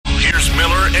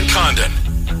and Condon.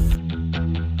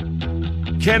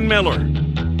 Ken Miller.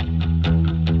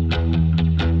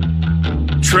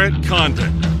 Trent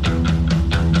Condon.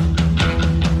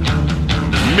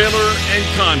 Miller and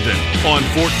Condon on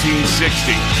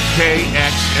 1460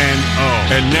 KXNO.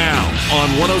 And now on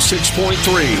 106.3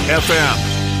 FM.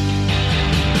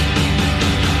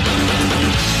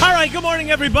 All right, good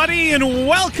morning, everybody, and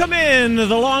welcome in. The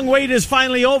long wait is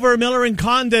finally over. Miller and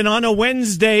Condon on a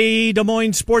Wednesday. Des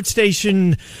Moines Sports Station,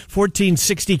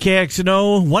 1460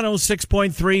 KXNO,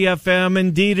 106.3 FM.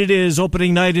 Indeed, it is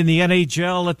opening night in the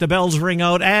NHL. Let the bells ring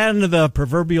out and the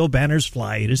proverbial banners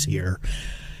fly. It is here.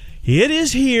 It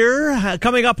is here.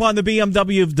 Coming up on the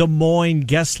BMW of Des Moines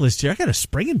guest list here. I got a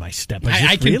spring in my step.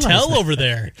 I can tell over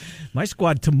there. My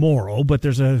squad tomorrow, but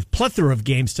there's a plethora of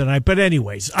games tonight. But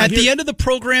anyways. At the end of the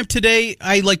program today,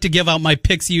 I like to give out my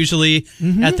picks usually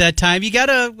at that time. You got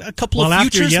a couple of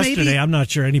futures, after yesterday, maybe? I'm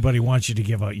not sure anybody wants you to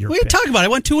give out your What are you talking about? I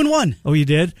went 2-1. Oh, you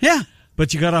did? Yeah.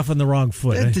 But you got off on the wrong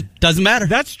foot. It doesn't matter.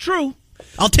 That's true.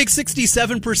 I'll take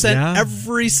 67%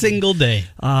 every single day.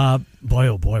 Boy,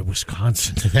 oh boy,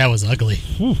 Wisconsin. That was ugly.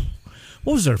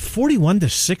 What was there,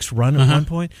 41-6 run at one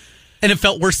point? And it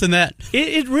felt worse than that.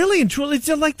 It really and truly, it's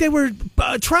like they were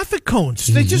traffic cones.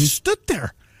 They just stood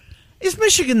there. Is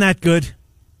Michigan that good?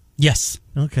 Yes.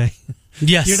 Okay.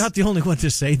 Yes. You're not the only one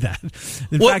to say that.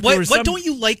 What don't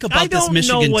you like about this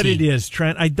Michigan team? I don't know what it is,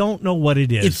 Trent. I don't know what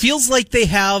it is. It feels like they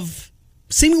have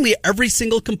seemingly every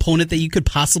single component that you could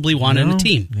possibly want in a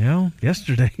team. Yeah,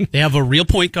 yesterday. They have a real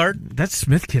point guard. That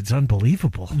Smith kid's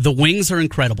unbelievable. The wings are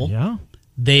incredible. Yeah.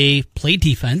 They play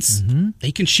defense.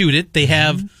 They can shoot it. They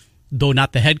have, though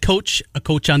not the head coach, a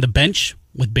coach on the bench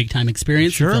with big-time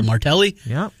experience, Phil Martelli.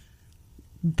 Yeah.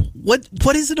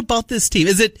 What is it about this team?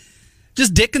 Is it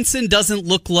just Dickinson doesn't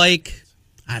look like,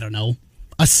 I don't know,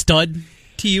 a stud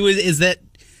to you? Is that...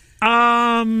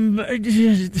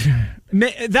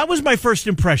 That was my first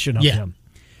impression of him.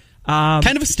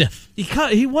 Kind of a stiff.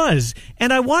 He was.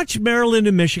 And I watched Maryland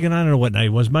and Michigan. I don't know what night it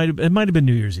was. It might have been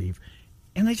New Year's Eve.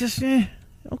 And I just,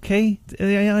 okay.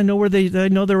 I know I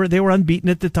know they were unbeaten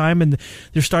at the time, and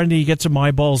they're starting to get some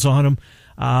eyeballs on them.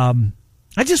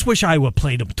 I just wish Iowa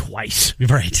played them twice.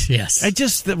 Right, yes. I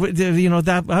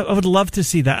would love to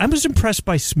see that. I was impressed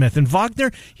by Smith and Wagner.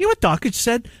 You know what Dockage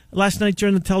said last night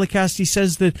during the telecast? He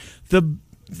says that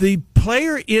the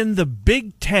player in the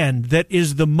Big Ten that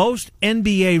is the most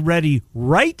NBA ready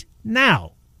right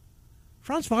now,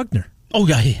 Franz Wagner. Oh,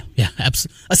 yeah,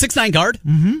 absolutely. A 6'9" guard?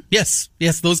 Mm-hmm. Yes,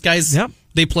 those guys,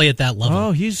 they play at that level.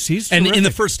 Oh, he's And terrific. in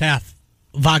the first half,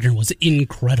 Wagner was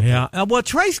incredible. Yeah. Well,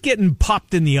 Trice getting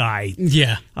popped in the eye.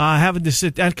 Yeah. Having to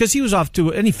sit down because he was off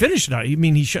to, and he finished it. I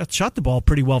mean, he shot the ball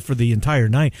pretty well for the entire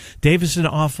night. Davison,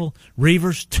 awful.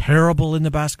 Reavers, terrible in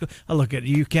the basket. Look,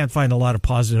 you can't find a lot of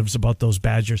positives about those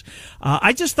Badgers.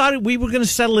 I just thought we were going to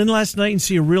settle in last night and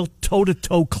see a real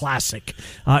toe-to-toe classic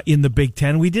in the Big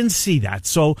Ten. We didn't see that.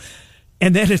 So,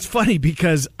 and then it's funny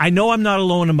because I know I'm not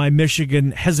alone in my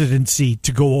Michigan hesitancy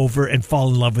to go over and fall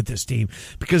in love with this team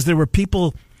because there were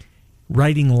people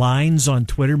writing lines on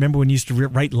Twitter. Remember when you used to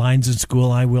write lines in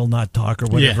school, I will not talk or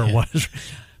whatever it was?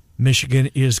 Michigan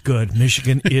is good.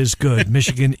 Michigan is good.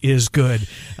 Michigan is good.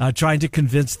 Trying to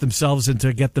convince themselves and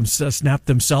to get them snap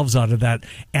themselves out of that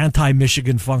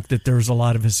anti-Michigan funk that there's a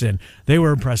lot of us in. They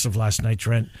were impressive last night,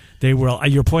 Trent. They were.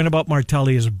 Your point about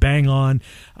Martelli is bang on.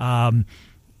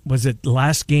 Was it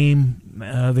last game,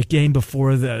 the game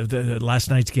before the last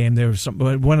night's game? There was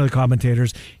one of the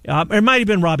commentators, it might have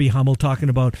been Robbie Hummel, talking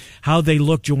about how they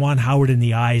look Juwan Howard in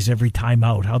the eyes every time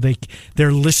out, how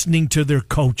they're listening to their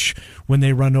coach when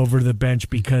they run over to the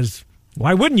bench because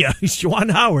why wouldn't you? He's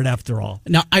Juwan Howard after all.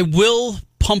 Now, I will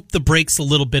pump the brakes a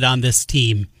little bit on this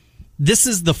team. This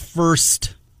is the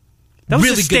first... That was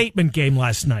really a statement game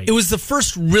last night. It was the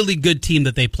first really good team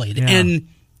that they played. Yeah. And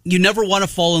you never want to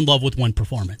fall in love with one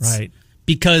performance. Right.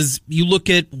 Because you look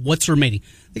at what's remaining.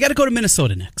 They got to go to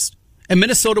Minnesota next. And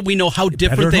Minnesota, we know how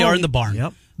different they are in the barn.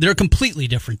 Yep. They're a completely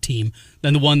different team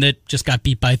than the one that just got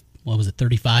beat by,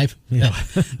 35? Yeah.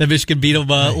 That Michigan beat them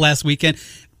last weekend.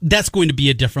 That's going to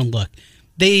be a different look.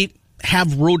 They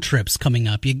have road trips coming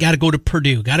up. You got to go to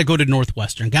Purdue, got to go to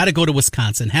Northwestern, got to go to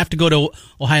Wisconsin, have to go to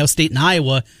Ohio State and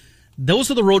Iowa. Those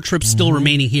are the road trips still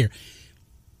remaining here.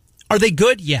 Are they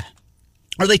good? Yeah.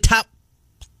 Are they top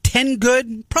 10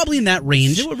 good? Probably in that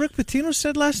range. See what Rick Pitino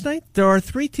said last night? There are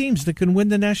 3 teams that can win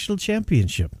the national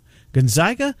championship.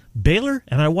 Gonzaga, Baylor,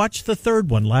 and I watched the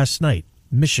third one last night,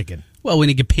 Michigan. Well, when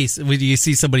you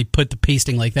see somebody put the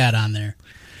pasting like that on there.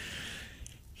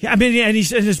 Yeah, I mean, and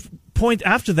his point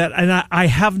after that, and I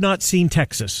have not seen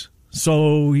Texas.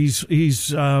 So he's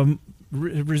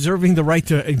reserving the right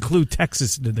to include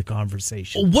Texas into the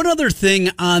conversation. One other thing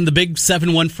on the big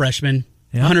 7-1 freshman,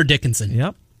 Hunter Dickinson.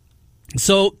 Yep.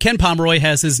 So Ken Pomeroy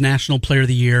has his National Player of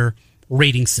the Year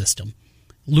rating system.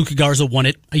 Luka Garza won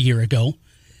it a year ago,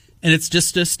 and it's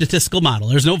just a statistical model.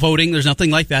 There's no voting. There's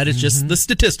nothing like that. It's just the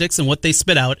statistics and what they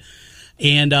spit out,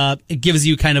 and it gives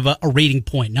you kind of a rating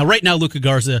point. Now, right now, Luka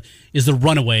Garza is the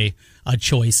runaway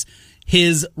choice.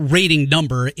 His rating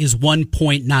number is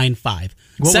 1.95.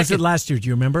 What was it last year? Do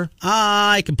you remember?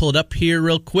 I can pull it up here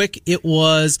real quick. It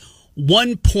was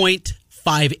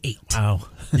 1.58. Wow.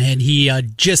 And he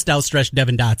just outstretched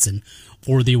Devin Dotson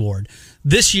for the award.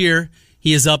 This year,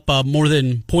 he is up more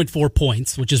than 0.4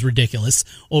 points, which is ridiculous,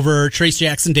 over Trace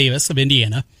Jackson Davis of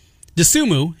Indiana.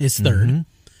 DeSumo is third.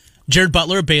 Jared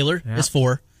Butler of Baylor is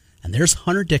 4. And there's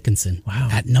Hunter Dickinson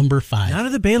at number 5. None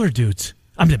of the Baylor dudes.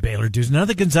 None of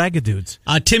the Gonzaga dudes.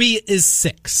 Timmy is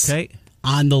 6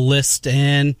 on the list.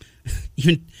 And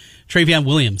even Travion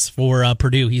Williams for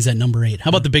Purdue, he's at number 8. How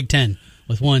about the Big Ten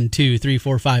with 1, 2, 3,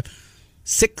 4, 5,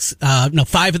 6, 5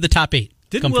 of the top 8.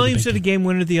 Didn't Williams hit a game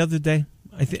winner the other day?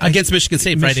 Against Michigan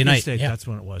State Friday night. State, that's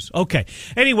when it was. Okay.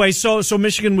 Anyway, so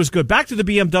Michigan was good. Back to the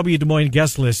BMW Des Moines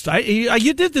guest list.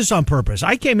 You did this on purpose.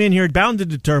 I came in here bound and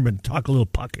determined. Talk a little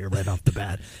puck here right off the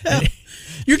bat.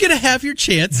 You're going to have your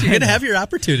chance. You're going to have your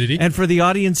opportunity. And for the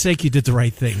audience sake, you did the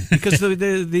right thing. Because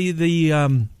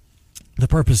the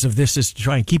purpose of this is to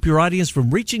try and keep your audience from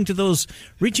reaching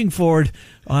forward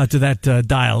to that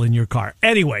dial in your car.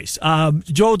 Anyways,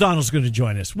 Joe O'Donnell's going to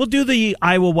join us. We'll do the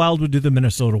Iowa Wild. We'll do the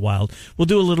Minnesota Wild. We'll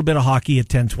do a little bit of hockey at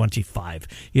 10:25.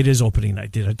 It is opening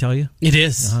night. Did I tell you? It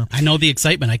is. I know the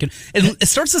excitement. It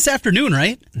starts this afternoon,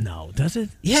 right? No, does it?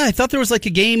 Yeah, I thought there was like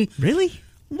a game. Really?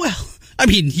 Well, I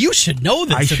mean, you should know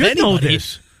this. I should know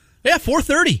this. Yeah,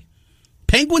 4:30.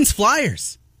 Penguins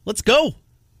Flyers. Let's go.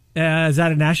 Is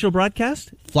that a national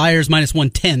broadcast? Flyers minus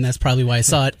 110. That's probably why I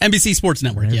saw it. NBC Sports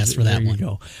Network, yes, for that one. There you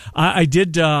go. I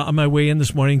did, on my way in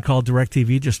this morning, call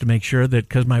DirecTV just to make sure that,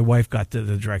 because my wife got to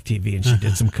the DirecTV and she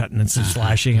did some cutting and some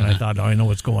slashing, and I thought, I know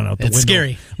what's going out the window. It's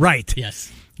scary. Right.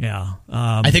 Yes. Yeah.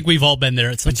 I think we've all been there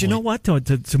at some point. But you know what?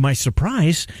 To my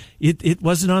surprise, it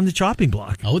wasn't on the chopping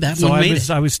block. Oh, that's what made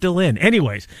it. I was still in.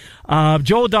 Anyways,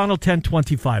 Joe O'Donnell,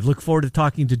 10:25. Look forward to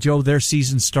talking to Joe. Their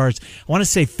season starts, I want to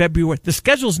say February. The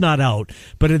schedule's not out,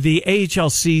 but the AHL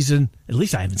season, at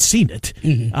least I haven't seen it.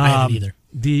 I haven't either.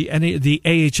 The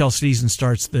AHL season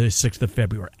starts the 6th of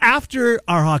February. After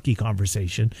our hockey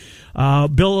conversation,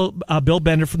 Bill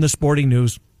Bender from the Sporting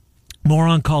News, more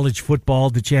on college football,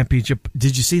 the championship.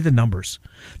 Did you see the numbers?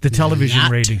 The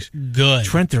television ratings. Good.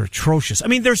 Trent, they're atrocious. I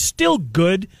mean, they're still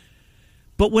good,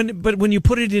 but when you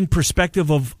put it in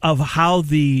perspective of how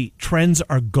the trends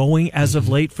are going as of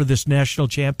late for this national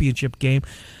championship game,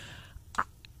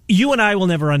 you and I will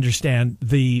never understand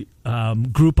the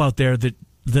group out there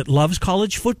that loves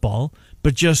college football,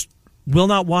 but just will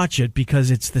not watch it because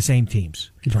it's the same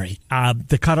teams. Right.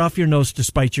 The cut off your nose to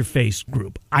spite your face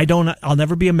group. I'll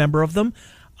never be a member of them.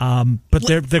 But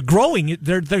they're growing.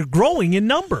 They're growing in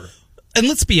number. And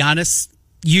let's be honest,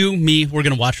 you, me, we're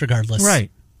going to watch regardless.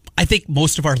 Right. I think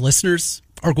most of our listeners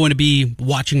are going to be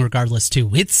watching regardless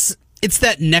too. It's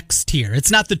that next tier.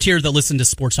 It's not the tier that listen to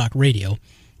Sports Talk Radio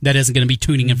that isn't going to be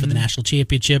tuning in for the national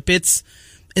championship. It's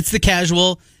the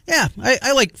casual. Yeah,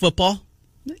 I like football.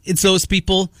 It's those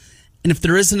people. And if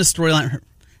there isn't a storyline,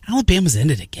 Alabama's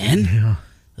in it again. Yeah.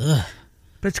 Ugh.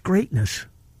 But it's greatness.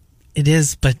 It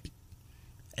is, but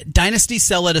dynasties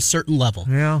sell at a certain level.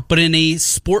 Yeah. But in a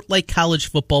sport like college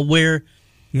football where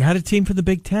you had a team for the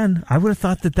Big Ten, I would have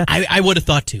thought that. I would have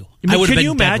thought too. Can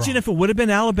you imagine if it would have been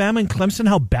Alabama and Clemson,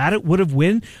 how bad it would have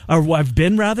been? Or have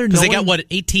been, rather? Because they got,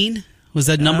 18? Was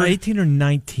that number? 18 or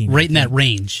 19. Right in that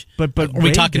range. But are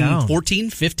we talking down.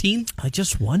 14, 15? I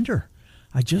just wonder.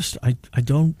 I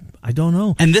don't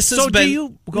know. And this has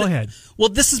been. Go ahead. Well,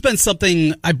 this has been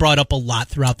something I brought up a lot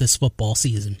throughout this football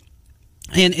season.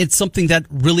 And it's something that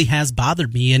really has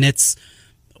bothered me. And it's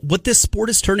what this sport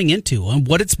is turning into and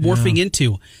what it's morphing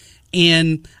into.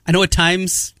 And I know at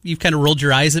times you've kind of rolled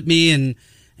your eyes at me and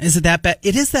is it that bad?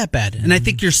 It is that bad. And I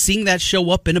think you're seeing that show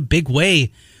up in a big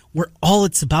way where all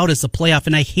it's about is the playoff.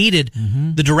 And I hated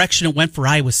the direction it went for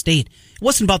Iowa State. It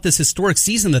wasn't about this historic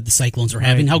season that the Cyclones were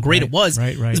having, how great it was.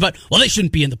 It was about, they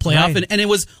shouldn't be in the playoff. Right. And it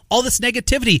was all this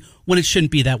negativity when it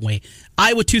shouldn't be that way.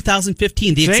 Iowa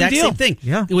 2015, the exact same thing.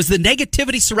 Yeah. It was the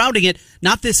negativity surrounding it,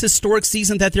 not this historic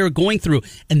season that they were going through.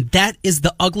 And that is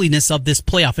the ugliness of this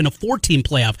playoff. In a 4-team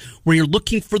playoff where you're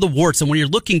looking for the warts and where you're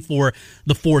looking for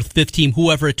the 4th, 5th team,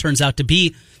 whoever it turns out to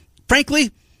be.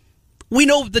 Frankly, we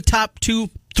know the top 2,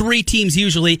 3 teams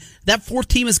usually. That 4th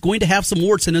team is going to have some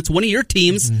warts, and it's one of your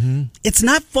teams. It's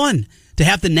not fun. to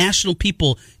have the national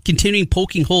people continuing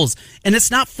poking holes. And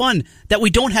it's not fun that we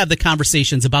don't have the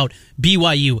conversations about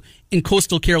BYU and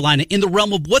Coastal Carolina in the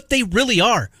realm of what they really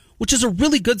are, which is a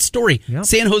really good story. Yep.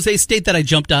 San Jose State that I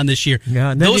jumped on this year.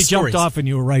 Yeah, and then you jumped off, and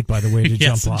you were right, by the way, to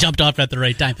yes, jump off. Jumped off at the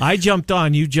right time. I jumped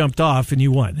on, you jumped off, and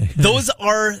you won. Those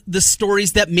are the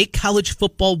stories that make college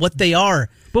football what they are.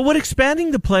 But would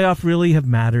expanding the playoff really have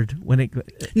mattered when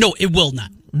it? No, it will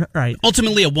not. Right.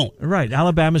 Ultimately, it won't. Right.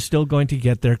 Alabama's still going to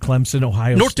get there. Clemson,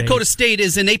 Ohio North State. Dakota State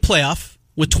is in a playoff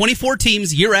with 24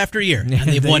 teams year after year. And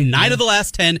they've won 9 of the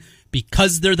last 10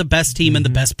 because they're the best team and the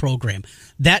best program.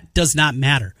 That does not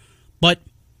matter. But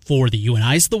for the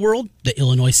UNIs of the world, the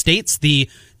Illinois States, the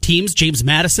teams, James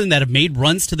Madison, that have made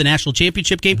runs to the national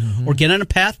championship game or get on a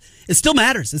path, it still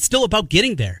matters. It's still about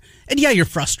getting there. And yeah, you're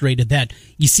frustrated that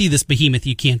you see this behemoth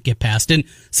you can't get past. And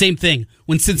same thing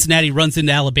when Cincinnati runs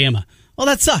into Alabama. Well,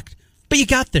 that sucked. But you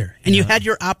got there, and you had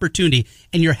your opportunity,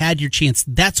 and you had your chance.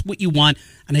 That's what you want,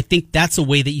 and I think that's a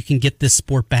way that you can get this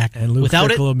sport back. And Luke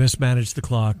Fickell mismanaged the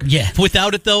clock. Yeah,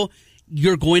 without it, though,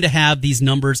 you're going to have these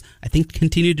numbers, I think,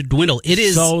 continue to dwindle. It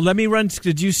is. So let me run.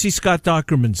 Did you see Scott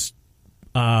Dockerman's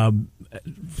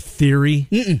theory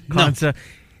concept? No.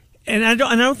 And I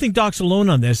don't think Doc's alone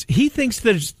on this. He thinks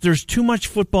that there's too much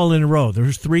football in a row. There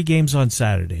was 3 games on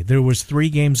Saturday. There was 3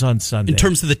 games on Sunday. In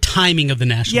terms of the timing of the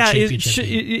national championship.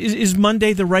 Is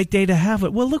Monday the right day to have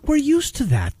it? Well, look, we're used to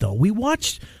that, though. We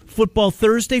watched football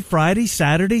Thursday, Friday,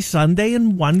 Saturday, Sunday,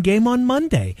 and 1 game on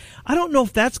Monday. I don't know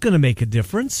if that's going to make a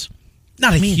difference.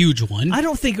 Not a huge one. I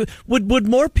don't think would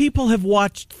more people have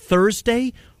watched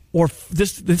Thursday or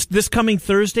this coming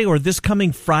Thursday or this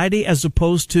coming Friday as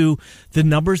opposed to the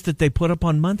numbers that they put up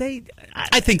on Monday?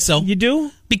 I think so. You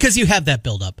do? Because you have that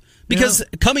build-up. Because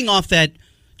coming off that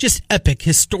just epic,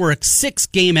 historic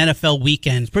 6-game NFL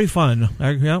weekend. It's pretty fun.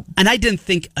 Yeah. And I didn't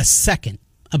think a second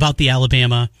about the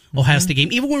Alabama-Ohio State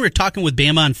game. Even when we were talking with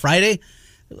Bama on Friday,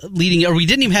 we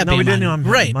didn't even have Bama we didn't on.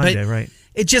 Right, Monday, right.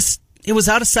 It was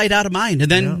out of sight, out of mind. And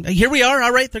then here we are.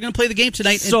 All right, they're going to play the game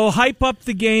tonight. So hype up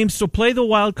the game. So play the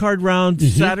wild card round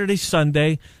Saturday,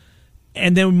 Sunday.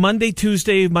 And then Monday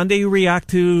you react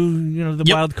to the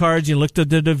wild cards. You look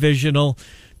at the divisional.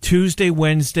 Tuesday,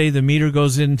 Wednesday, the meter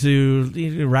goes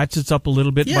into, ratchets up a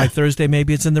little bit. By Thursday,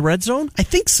 maybe it's in the red zone? I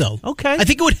think so. Okay. I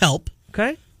think it would help.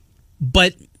 Okay.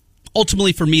 But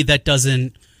ultimately for me, that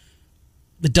doesn't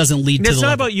lead to the It's not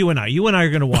level. about you and I. You and I are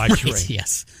going to watch. Right,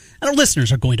 yes. And our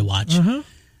listeners are going to watch.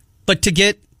 But to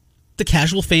get the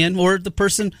casual fan or the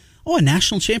person, a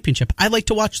national championship, I like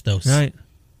to watch those. Right.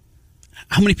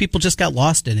 How many people just got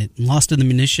lost in it and lost in the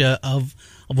minutia of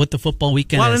what the football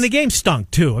weekend is? Well, and the game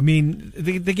stunk, too. I mean,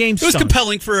 the game stunk. It was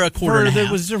compelling for a quarter and a half.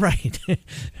 It was right.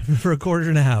 For a quarter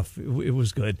and a half. It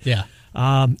was good. Yeah.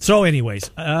 So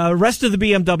anyways, rest of the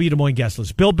BMW Des Moines guest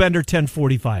list. Bill Bender,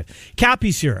 10:45.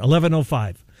 Cappy's here,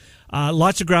 11:05.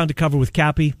 Lots of ground to cover with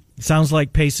Cappy. Sounds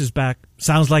like Pace is back.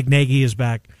 Sounds like Nagy is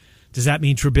back. Does that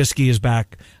mean Trubisky is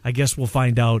back? I guess we'll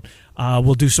find out.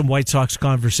 We'll do some White Sox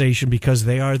conversation because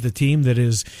they are the team that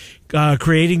is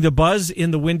creating the buzz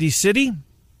in the Windy City.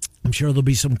 I'm sure there'll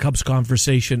be some Cubs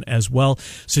conversation as well.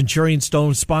 Centurion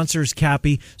Stone sponsors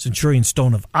Cappy.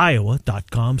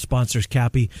 CenturionStoneofIowa.com sponsors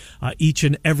Cappy each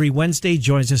and every Wednesday.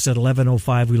 Joins us at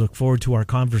 11:05. We look forward to our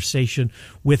conversation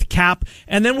with Cap.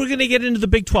 And then we're going to get into the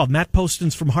Big 12. Matt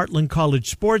Postins from Heartland College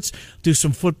Sports. Do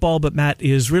some football, but Matt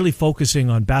is really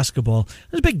focusing on basketball.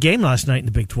 There's a big game last night in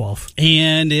the Big 12.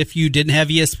 And if you didn't have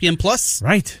ESPN Plus,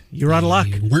 right, you're out of luck.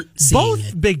 You weren't seeing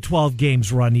Both it. Big 12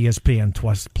 games were on ESPN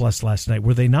Plus last night,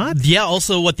 were they not? Yeah,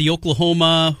 also the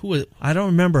Oklahoma, who was it? I don't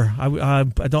remember. I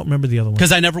don't remember the other one.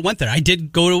 Because I never went there. I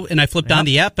did go and I flipped on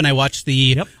the app and I watched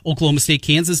the Oklahoma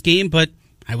State-Kansas game, but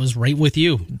I was right with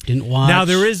you. Didn't watch. Now,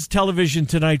 there is television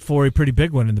tonight for a pretty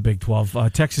big one in the Big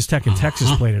 12. Texas Tech and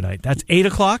Texas play tonight. That's 8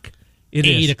 o'clock? It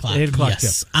is. 8 o'clock. 8 o'clock,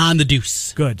 yes. On the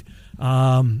deuce. Good.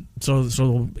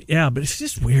 So yeah, but it's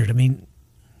just weird. I mean,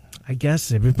 I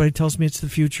guess everybody tells me it's the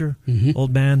future.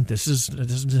 Old man, this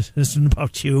isn't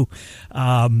about you.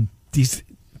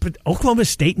 But Oklahoma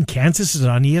State and Kansas is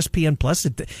on ESPN Plus.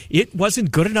 It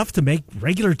wasn't good enough to make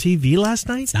regular TV last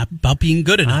night. It's not about being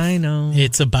good enough. I know.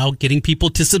 It's about getting people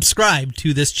to subscribe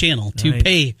to this channel, to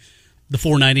pay the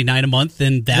 $4.99 a month,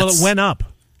 and that's... Well, it went up.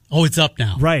 Oh, it's up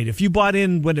now. Right. If you bought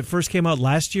in when it first came out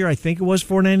last year, I think it was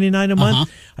 $4.99 a month.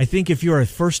 I think if you're a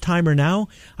first timer now,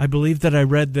 I believe that I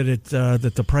read that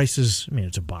that the price is, I mean,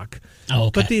 it's $1. Oh,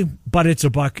 okay. But it's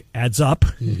 $1 adds up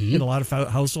in a lot of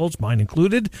households, mine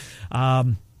included.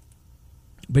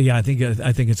 But yeah, I think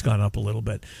it's gone up a little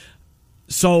bit.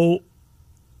 So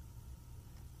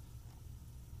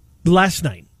last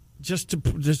night, just to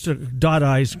dot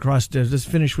I's and cross T's, let's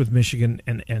finish with Michigan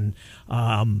and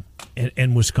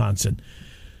Wisconsin.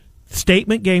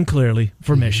 Statement game clearly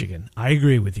for Michigan. I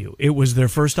agree with you. It was their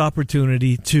first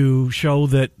opportunity to show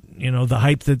that, the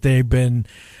hype that they've been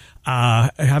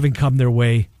having come their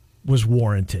way was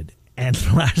warranted. And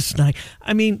last night,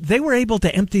 they were able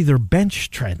to empty their bench,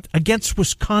 Trent, against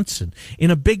Wisconsin in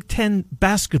a Big Ten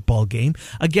basketball game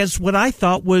against what I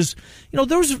thought was,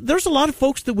 there's a lot of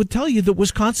folks that would tell you that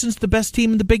Wisconsin's the best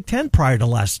team in the Big Ten prior to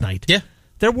last night. Yeah.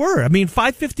 There were.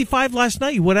 5:55 last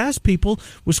night. You would ask people,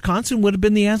 Wisconsin would have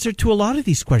been the answer to a lot of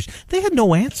these questions. They had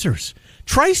no answers.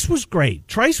 Trice was great.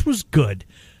 Trice was good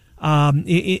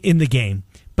in the game.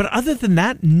 But other than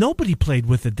that, nobody played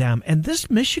with a damn. And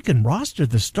this Michigan roster,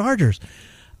 the starters,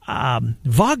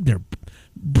 Wagner,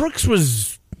 Brooks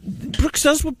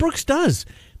does what Brooks does.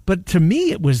 But to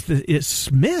me, it's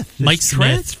Smith, Mike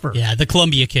transfer. Smith. Yeah, the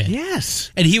Columbia kid.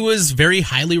 Yes. And he was very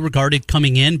highly regarded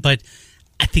coming in, but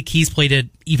I think he's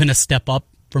played even a step up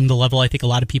from the level I think a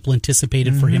lot of people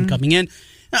anticipated for him coming in.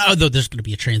 Although there's going to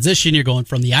be a transition. You're going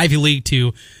from the Ivy League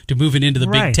to moving into the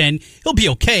Big Ten. He'll be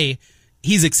okay.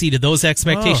 He's exceeded those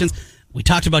expectations. We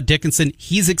talked about Dickinson.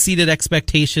 He's exceeded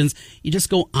expectations. You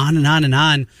just go on and on and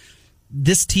on.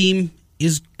 This team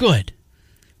is good.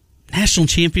 National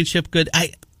championship good.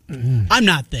 I'm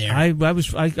not there. I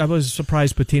was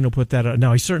surprised Pitino put that out.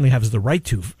 Now, he certainly has the right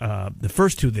to, the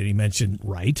first two that he mentioned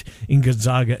right, in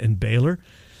Gonzaga and Baylor.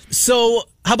 So,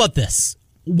 how about this?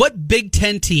 What Big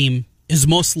Ten team is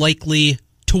most likely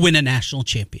to win a national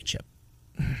championship?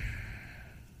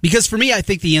 Because for me, I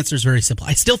think the answer is very simple.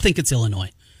 I still think it's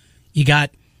Illinois. You got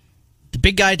the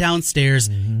big guy downstairs.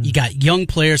 You got young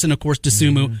players, and of course,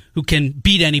 Dosunmu, who can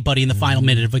beat anybody in the final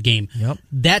minute of a game. Yep.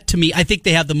 That, to me, I think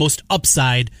they have the most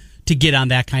upside to get on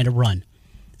that kind of run.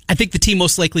 I think the team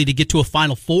most likely to get to a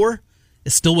Final Four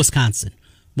is still Wisconsin.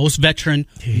 Most veteran,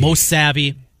 most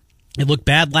savvy. It looked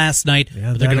bad last night,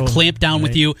 but they're going to clamp down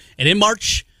with you. And in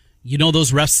March,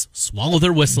 those refs swallow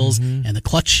their whistles, and the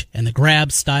clutch and the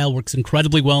grab style works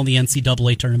incredibly well in the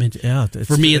NCAA tournament. Yeah,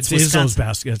 for me, it's Wisconsin.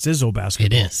 It's Izzo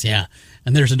basketball. It is, yeah.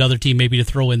 And there's another team maybe to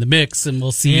throw in the mix, and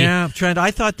we'll see. Yeah, Trent,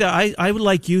 I thought that I would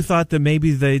like you thought that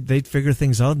maybe they'd figure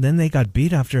things out, and then they got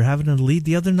beat after having a lead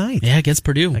the other night. Yeah, against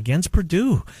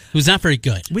Purdue. Who's not very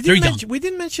good. We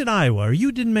didn't mention Iowa, or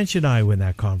you didn't mention Iowa in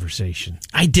that conversation.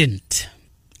 I didn't.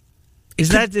 Is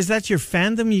that your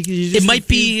fandom? You just it might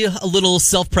be a little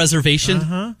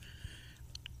self-preservation.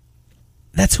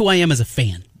 That's who I am as a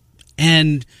fan.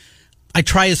 And I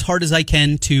try as hard as I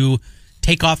can to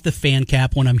take off the fan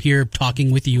cap when I'm here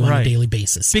talking with you on a daily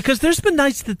basis. Because there's been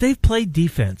nights that they've played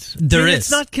defense.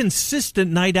 It's not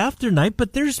consistent night after night,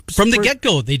 but there's... From the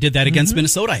get-go, they did that against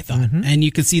Minnesota, I thought. And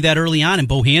you could see that early on, and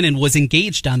Bohannon was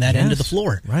engaged on that end of the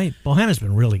floor. Right. Bohannon's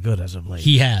been really good as of late.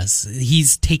 He has.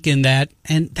 He's taken that,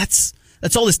 and that's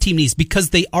all this team needs, because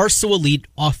they are so elite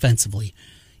offensively.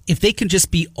 If they can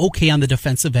just be okay on the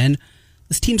defensive end,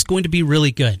 this team's going to be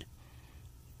really good.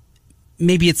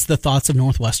 Maybe it's the thoughts of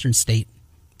Northwestern State.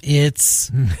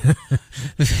 It's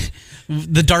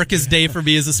the darkest day for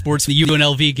me as a sports fan. The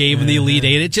UNLV game in the Elite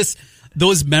Eight. It just,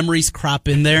 those memories crop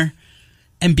in there.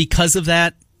 And because of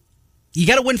that, you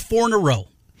got to win 4 in a row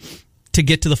to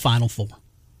get to the Final Four.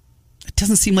 It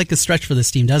doesn't seem like a stretch for this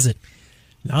team, does it?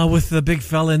 Not with the big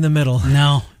fella in the middle.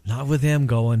 No. Not with him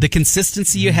going. The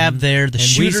consistency you have there, the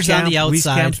shooters on the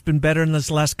outside. Wieskamp's been better in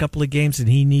this last couple of games, and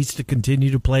he needs to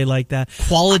continue to play like that.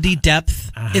 Quality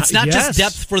depth. It's not just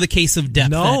depth for the case of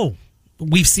depth. No.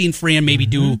 We've seen Fran maybe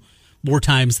do more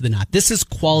times than not. This is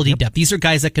quality depth. These are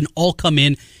guys that can all come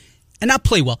in and not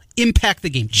play well, impact the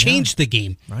game, change the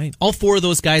game. Right. All 4 of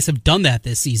those guys have done that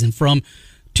this season, from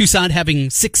Toussaint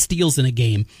having 6 steals in a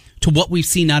game to what we've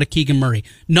seen out of Keegan Murray.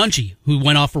 Nunji, who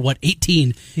went off for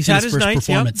 18 He's in had his his first nights,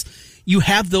 performance. You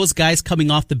have those guys coming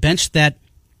off the bench that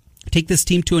take this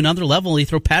team to another level. You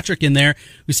throw Patrick in there,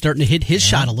 who's starting to hit his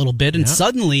shot a little bit, and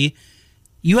suddenly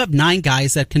you have 9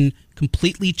 guys that can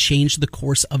completely change the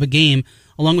course of a game,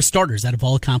 along with starters that have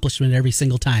all accomplishment every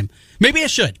single time. Maybe I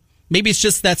should. Maybe it's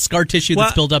just that scar tissue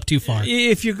that's built up too far.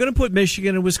 If you're going to put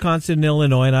Michigan and Wisconsin and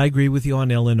Illinois, and I agree with you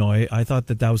on Illinois, I thought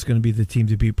that was going to be the team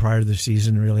to beat prior to the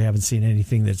season. Really haven't seen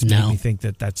anything that's made me think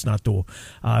that's not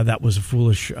that was a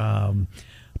foolish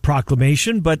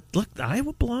proclamation. But look,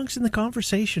 Iowa belongs in the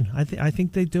conversation. I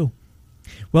think they do.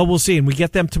 Well, we'll see. And we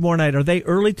get them tomorrow night. Are they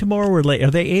early tomorrow or late?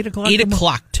 Are they 8 o'clock 8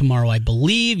 o'clock tomorrow, I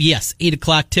believe. Yes, 8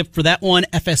 o'clock tip for that one,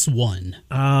 FS1.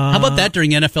 How about that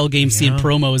during NFL games, seeing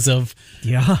promos of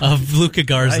Luka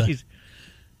Garza? Right.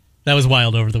 That was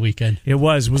wild over the weekend. It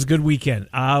was a good weekend.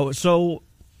 So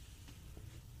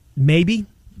maybe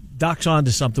Doc's on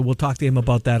to something. We'll talk to him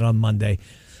about that on Monday.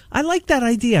 I like that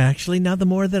idea, actually, now the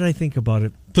more that I think about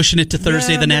it. Pushing it to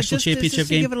Thursday, the national championship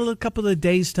game? Give it a little couple of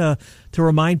days to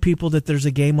remind people that there's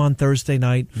a game on Thursday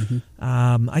night.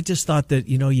 Mm-hmm. I just thought that,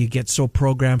 you get so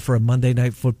programmed for a Monday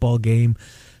night football game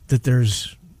that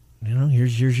there's,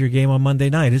 here's your game on Monday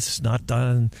night. It's not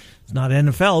it's not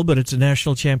NFL, but it's a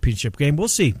national championship game. We'll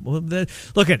see.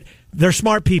 They're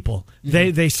smart people.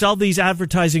 Mm-hmm. They sell these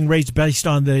advertising rates based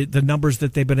on the numbers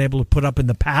that they've been able to put up in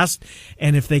the past,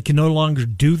 and if they can no longer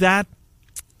do that,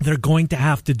 they're going to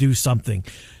have to do something.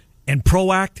 And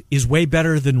proact is way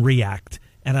better than react.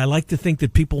 And I like to think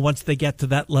that people, once they get to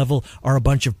that level, are a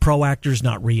bunch of proactors,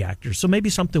 not reactors. So maybe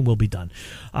something will be done.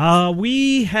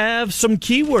 We have some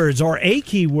keywords, or a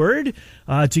keyword,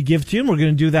 to give to you. We're going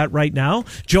to do that right now.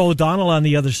 Joe O'Donnell on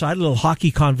the other side. A little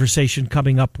hockey conversation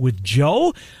coming up with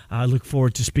Joe. I look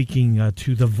forward to speaking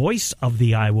to the voice of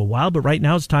the Iowa Wild. But right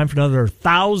now it's time for another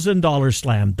 $1,000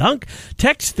 slam dunk.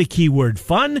 Text the keyword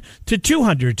FUN to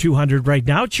 200-200 right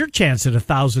now. It's your chance at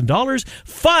 $1,000.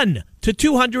 FUN to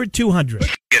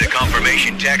 200-200. Get a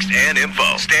confirmation text and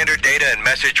info. Standard data and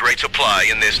message rates apply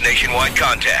in this nationwide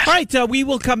contest. All right, we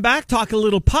will come back, talk a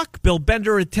little puck. Bill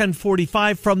Bender at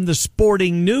 10:45 from the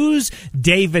Sporting News.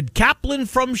 David Kaplan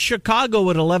from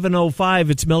Chicago at 11:05.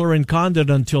 It's Miller and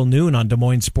Condon until noon on Des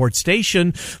Moines Sports Station,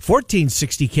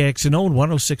 1460 KXNO and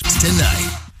 106.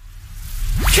 Tonight.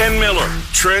 Ken Miller,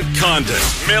 Trent Condon,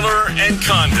 Miller and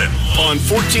Condon on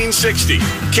 1460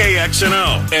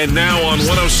 KXNO and now on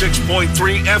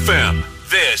 106.3 FM.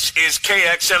 This is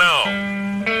KXNO.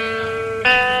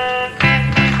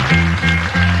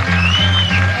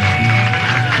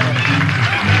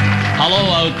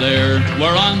 Hello out there,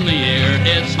 we're on the air.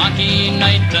 It's hockey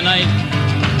night tonight.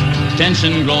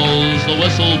 Tension grows, the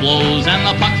whistle blows, and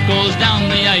the puck goes down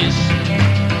the ice.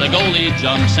 The goalie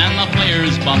jumps and the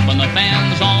players bump and the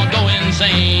fans all go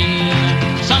insane.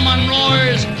 Someone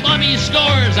roars, Bobby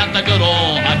scores at the good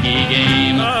old hockey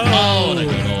game. The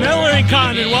good old Miller and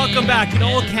Condon, game. welcome back.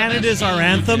 Canada's our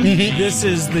anthem. This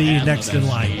is the next in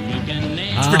line.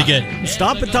 It's pretty good.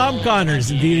 Stop at Tom Connors.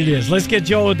 Indeed it is. Let's get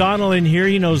Joe O'Donnell in here.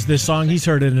 He knows this song. He's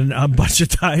heard it a bunch of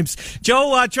times.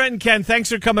 Joe, Trent and Ken, thanks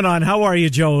for coming on. How are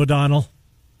you, Joe O'Donnell?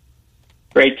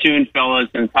 Great tune, fellas,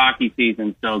 and it's hockey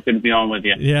season, so good to be on with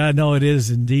you. Yeah, no, it is.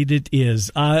 Indeed it is.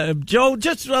 Joe,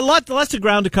 just lots of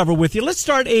ground to cover with you. Let's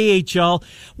start AHL.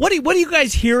 What are you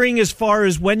guys hearing as far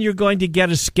as when you're going to get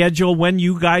a schedule, when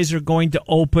you guys are going to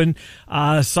open,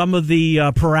 some of the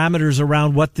parameters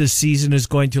around what this season is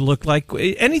going to look like?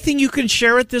 Anything you can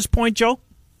share at this point, Joe?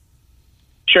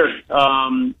 Sure.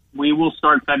 We will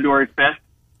start February 5th,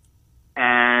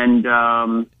 and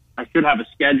I should have a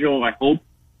schedule, I hope,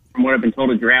 from what I've been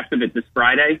told, to draft of it this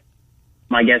Friday.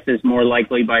 My guess is more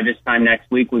likely by this time next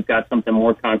week we've got something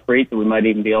more concrete that we might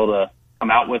even be able to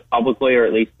come out with publicly, or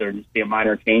at least there'll just be a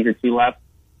minor change or two left.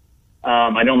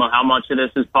 I don't know how much of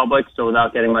this is public, so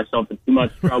without getting myself in too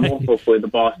much trouble, hopefully the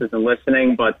boss isn't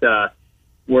listening, but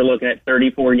we're looking at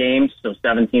 34 games, so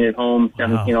 17 at home,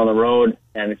 17 on the road,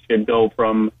 and it should go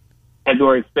from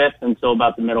February 5th until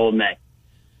about the middle of May.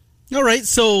 All right,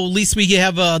 so at least we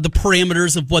have the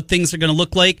parameters of what things are going to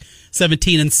look like,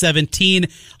 17 and 17.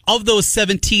 Of those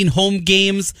 17 home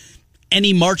games,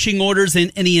 any marching orders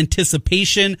and any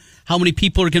anticipation, how many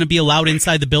people are going to be allowed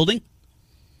inside the building?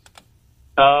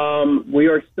 We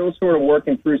are still sort of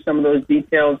working through some of those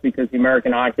details because the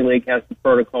American Hockey League has some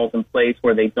protocols in place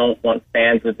where they don't want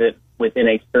fans within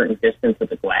a certain distance of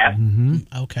the glass.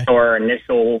 Mm-hmm. Okay. So our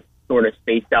initial sort of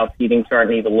spaced out seating chart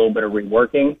needs a little bit of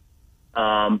reworking.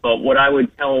 But what I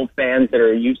would tell fans that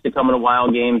are used to coming to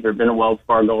Wild games or been to Wells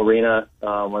Fargo Arena,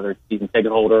 whether it's season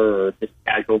ticket holder or just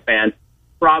casual fan,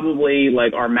 probably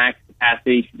like our max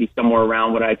capacity should be somewhere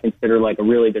around what I consider like a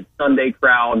really good Sunday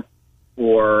crowd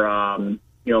or,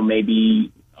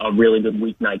 maybe a really good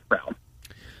weeknight crowd.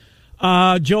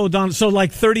 Joe O'Donnell, so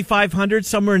like 3,500,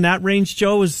 somewhere in that range,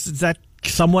 Joe, is that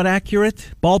somewhat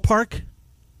accurate? Ballpark?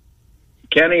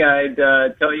 Kenny, I'd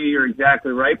tell you you're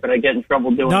exactly right, but I get in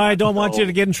trouble doing No, that. I don't want you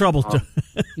to get in trouble.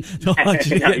 Don't want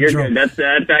you to get in you're trouble. good.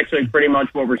 That's actually pretty much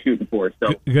what we're shooting for.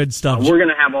 So Good stuff. we're going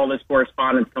to have all this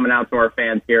correspondence coming out to our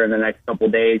fans here in the next couple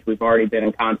of days. We've already been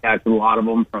in contact with a lot of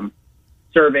them from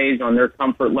surveys on their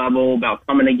comfort level about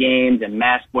coming to games and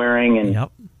mask wearing. And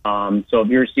Yep. so if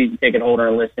you're a season ticket holder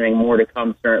and listening, more to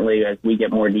come certainly as we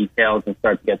get more details and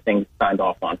start to get things signed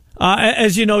off on.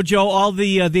 As you know, Joe, all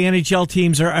the NHL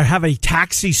teams have a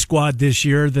taxi squad this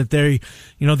year that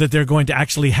they're going to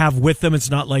actually have with them.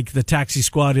 It's not like the taxi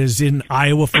squad is in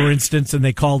Iowa, for instance, and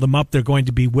they call them up. They're going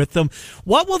to be with them.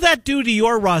 What will that do to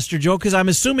your roster, Joe? Because I'm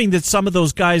assuming that some of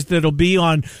those guys that'll be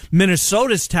on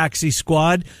Minnesota's taxi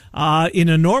squad in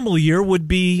a normal year would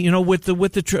be, with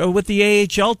the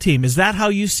AHL team. Is that how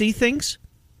you see things?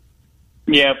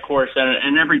 Yeah, of course,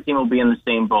 and every team will be in the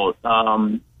same boat.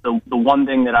 The one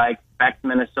thing that I expect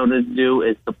Minnesota to do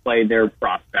is to play their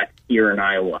prospects here in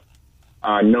Iowa.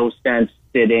 No sense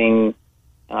sitting,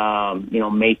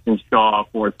 Mason Shaw,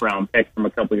 fourth-round pick from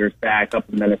a couple years back up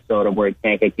in Minnesota where he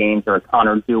can't get games, or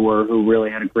Connor Dewar, who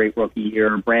really had a great rookie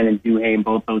year, Brandon Duhaime.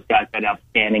 Both those guys had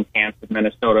outstanding camps with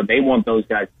Minnesota. They want those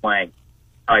guys playing.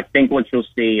 I think what you'll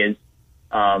see is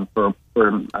for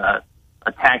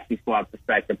a taxi squad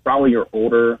perspective, probably your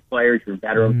older players, your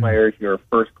veteran players, your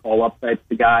first call-up types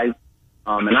of guys.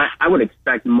 And I would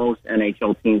expect most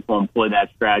NHL teams will employ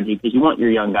that strategy because you want your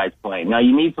young guys playing. Now,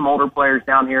 you need some older players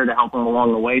down here to help them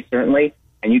along the way, certainly,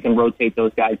 and you can rotate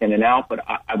those guys in and out. But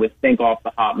I would think off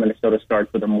the hop, Minnesota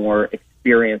starts with a more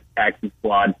experienced taxi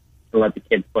squad to let the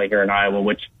kids play here in Iowa,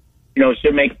 which,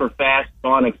 should make for fast,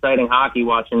 fun, exciting hockey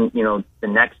watching, the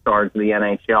next stars of the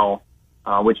NHL.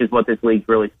 Which is what this league's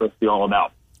really supposed to be all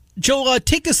about. Joe,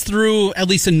 take us through, at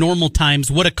least in normal times,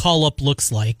 what a call-up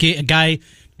looks like. A guy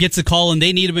gets a call and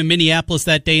they need him in Minneapolis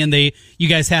that day, and you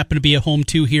guys happen to be at home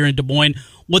too here in Des Moines.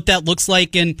 What that looks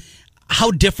like and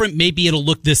how different maybe it'll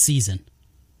look this season.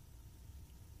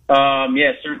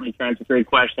 Yeah, certainly, Trent. It's a great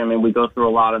question. I mean, we go through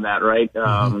a lot of that, right?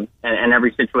 And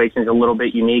every situation is a little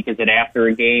bit unique. Is it after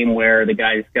a game where the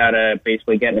guy's got to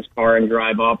basically get in his car and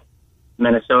drive up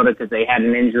Minnesota because they had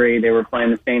an injury, they were playing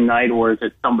the same night, or is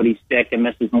it somebody sick and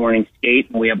misses morning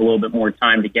skate and we have a little bit more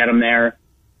time to get them there?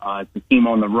 It's a team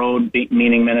on the road,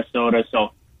 meaning Minnesota. So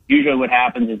usually what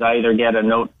happens is I either get a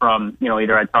note from,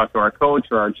 either I talk to our coach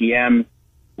or our GM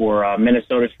or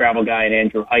Minnesota's travel guy and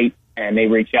Andrew Height, and they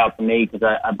reach out to me because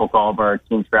I book all of our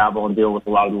team travel and deal with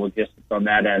a lot of the logistics on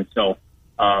that end. So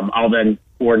I'll then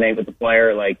coordinate with the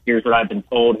player, like, here's what I've been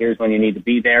told, here's when you need to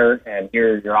be there, and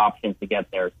here's your options to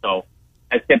get there. So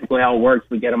that's typically how it works.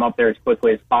 We get them up there as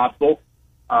quickly as possible.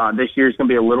 This year's going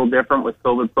to be a little different with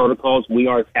COVID protocols. We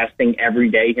are testing every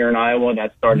day here in Iowa.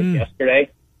 That started yesterday.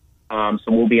 So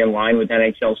we'll be in line with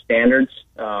NHL standards.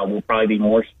 We'll probably be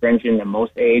more stringent than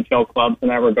most AHL clubs in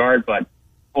that regard, but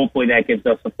hopefully that gives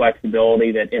us the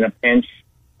flexibility that in a pinch,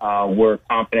 we're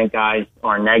confident guys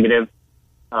are negative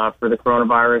for the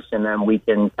coronavirus, and then we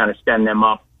can kind of send them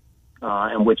up.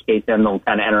 In which case then they'll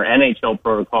kind of enter NHL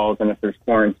protocols, and if there's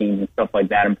quarantines and stuff like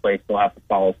that in place, they'll have to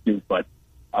follow suit. But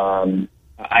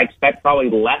I expect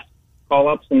probably less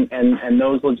call-ups and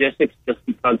those logistics just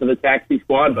because of the taxi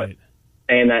squad. But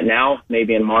saying that now,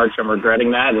 maybe in March I'm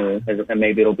regretting that, and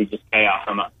maybe it'll be just chaos.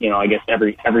 I guess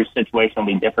every situation will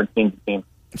be different team to team.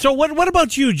 So what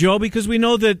about you, Joe? Because we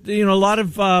know that a lot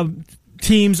of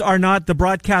teams the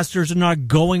broadcasters are not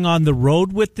going on the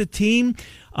road with the team.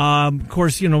 Of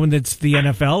course, when it's the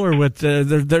NFL or with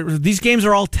these games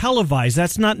are all televised.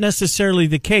 That's not necessarily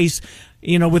the case,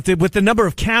 with the number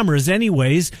of cameras,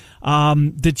 anyways.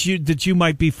 That you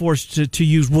might be forced to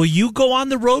use. Will you go on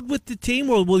the road with the team,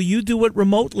 or will you do it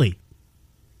remotely?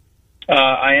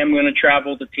 I am going to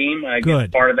travel the team. I guess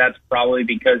part of that's probably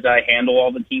because I handle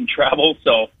all the team travel,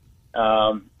 so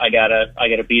I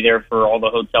gotta be there for all the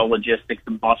hotel logistics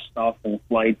and bus stuff and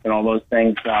flights and all those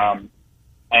things.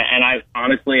 And I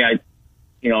honestly, I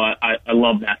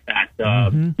love that fact.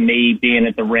 Me being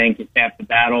at the rink is half the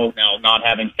battle. Now, not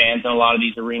having fans in a lot of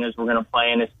these arenas we're going to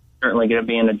play in is certainly going to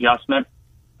be an adjustment.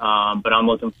 But I'm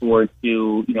looking forward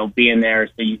to, being there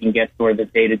so you can get sort of the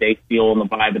day-to-day feel and the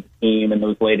vibe of the team and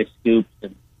those latest scoops.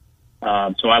 And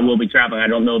so I will be traveling. I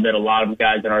don't know that a lot of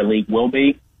guys in our league will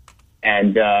be.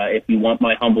 And if you want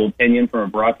my humble opinion from a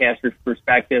broadcaster's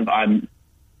perspective, I'm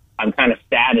kind of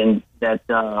saddened that,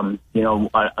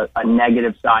 a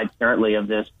negative side, certainly, of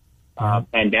this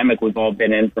pandemic we've all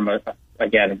been in from,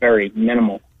 a very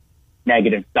minimal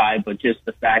negative side, but just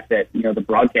the fact that, the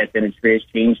broadcast industry has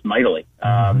changed mightily.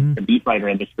 The beat writer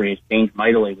industry has changed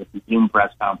mightily with the Zoom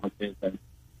press conferences. And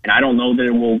I don't know that it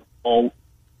will,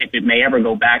 if it may ever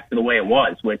go back to the way it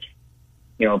was, which,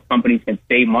 companies can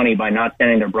save money by not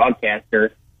sending their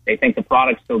broadcaster. They think the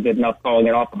product's still good enough calling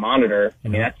it off a monitor. I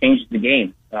mean, that changes the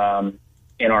game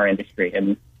in our industry.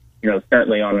 And,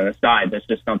 certainly on an aside, that's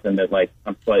just something that,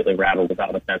 I'm slightly rattled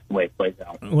about if that's the way it plays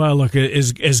out. Well, look,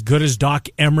 as good as Doc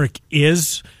Emmerich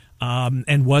is,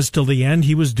 and was till the end.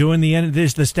 He was doing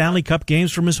the Stanley Cup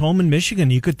games from his home in Michigan.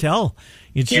 You could tell.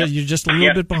 You're just a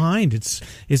little bit behind.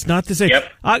 It's not the same.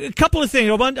 Yep. A couple of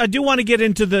things. I do want to get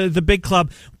into the big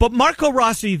club, but Marco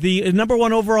Rossi, the number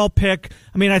 1 overall pick.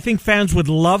 I mean, I think fans would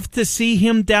love to see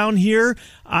him down here.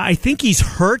 I think he's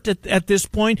hurt at this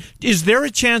point. Is there a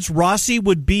chance Rossi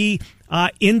would be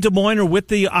in Des Moines or with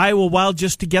the Iowa Wild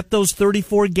just to get those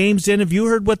 34 games in? Have you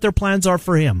heard what their plans are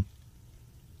for him?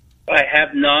 I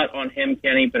have not on him,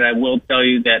 Kenny, but I will tell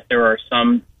you that there are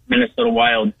some Minnesota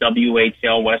Wild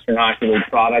WHL, Western Hockey League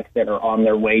products that are on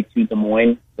their way to Des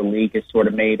Moines. The league has sort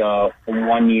of made a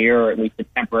 1 year, or at least a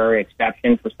temporary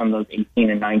exception for some of those 18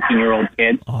 and 19-year-old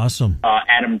kids. Awesome.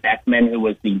 Adam Beckman, who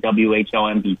was the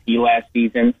WHL MVP last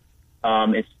season,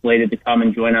 is slated to come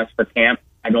and join us for camp.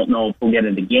 I don't know if we'll get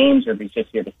into games or if he's just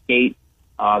here to skate.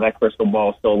 That crystal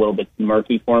ball is still a little bit too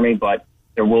murky for me, but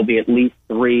there will be at least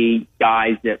 3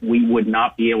 guys that we would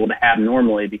not be able to have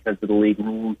normally because of the league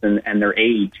rules and their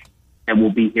age that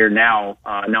will be here now.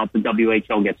 Now, if the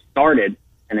WHL gets started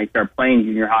and they start playing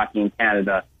junior hockey in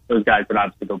Canada, those guys would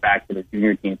obviously go back to the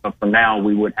junior team. But for now,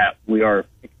 we are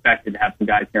expected to have some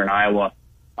guys here in Iowa.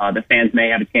 The fans may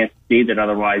have a chance to see that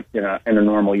otherwise in a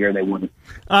normal year they wouldn't.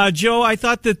 Joe, I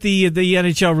thought that the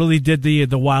NHL really did the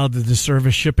Wild a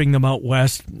disservice shipping them out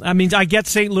west. I mean, I get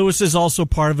St. Louis is also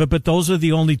part of it, but those are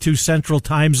the only 2 central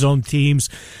time zone teams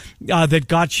that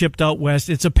got shipped out west.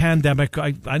 It's a pandemic.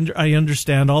 I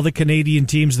understand all the Canadian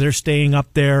teams, they're staying up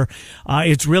there.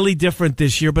 It's really different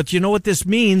this year, but you know what this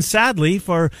means, sadly,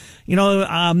 for,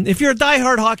 if you're a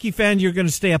diehard hockey fan, you're going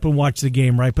to stay up and watch the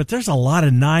game, right? But there's a lot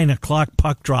of 9 o'clock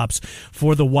puck drops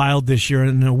for the Wild this year,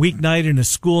 and a weeknight and a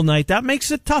school night. That makes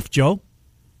it tough, Joe.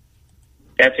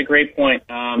 That's a great point.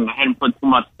 I hadn't put too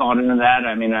much thought into that.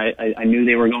 I mean, I knew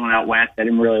they were going out west. I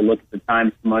didn't really look at the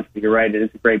times too much, but you're right. It is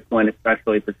a great point,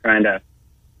 especially for trying to,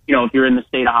 if you're in the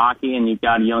state of hockey and you've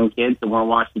got young kids that want to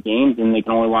watch the games and they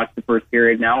can only watch the first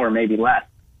period now or maybe less.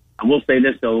 I will say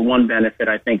this, though. The one benefit,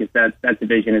 I think, is that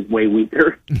division is way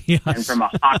weaker. Yes. And from a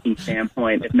hockey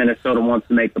standpoint, if Minnesota wants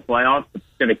to make the playoffs, the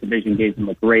Pacific Division gave them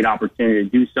a great opportunity to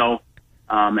do so.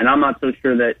 And I'm not so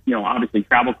sure that, obviously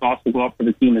travel costs will go up for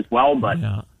the team as well, but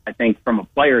I think from a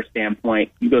player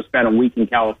standpoint, you go spend a week in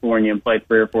California and play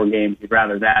 3 or 4 games. You'd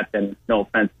rather that than, no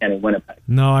offense, Kenny, Winnipeg.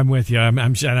 No, I'm with you.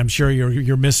 I'm sure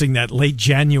you're missing that late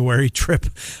January trip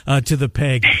to the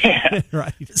Peg.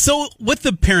 Right. So with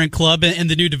the parent club and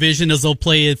the new division as they'll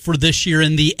play for this year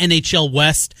in the NHL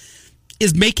West,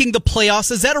 is making the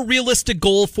playoffs, is that a realistic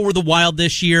goal for the Wild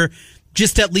this year?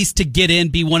 Just at least to get in,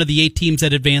 be one of the 8 teams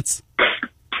that advance?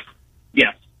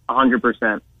 Yes,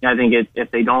 100%. I think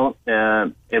if they don't,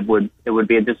 it would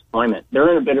be a disappointment.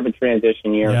 They're in a bit of a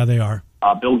transition year. Yeah, they are.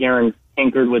 Bill Guerin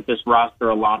tinkered with this roster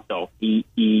a lot, though.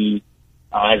 He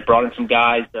has brought in some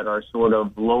guys that are sort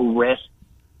of low risk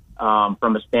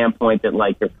from a standpoint that,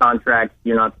 like, their contracts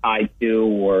you're not tied to,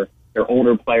 or they're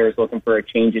older players looking for a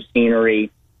change of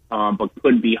scenery, but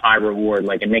could be high reward,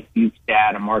 like a Nick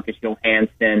Bukestad, a Marcus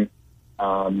Johansson.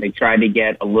 They tried to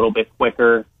get a little bit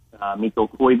quicker. Mikko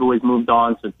Koivu has moved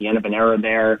on, so it's the end of an era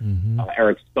there. Mm-hmm.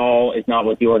 Eric Stahl is not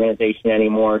with the organization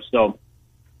anymore. So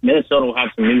Minnesota will have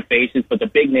some new faces, but the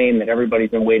big name that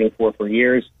everybody's been waiting for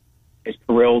years is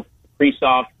Kirill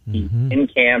Kaprizov. He's in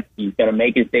camp. He's going to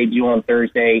make his debut on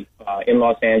Thursday in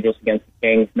Los Angeles against the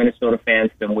Kings. Minnesota fans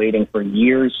have been waiting for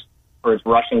years for his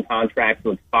Russian contract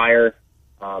to expire.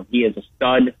 He is a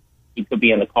stud. He could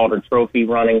be in the Calder Trophy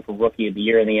running for Rookie of the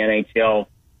Year in the NHL,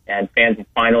 and fans will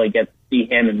finally get to see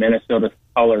him in Minnesota's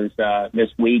colors this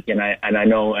week. And I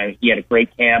know he had a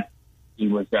great camp. He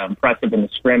was impressive in the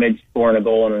scrimmage, scoring a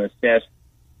goal and an assist.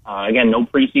 Again, no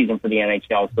preseason for the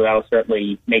NHL, so that'll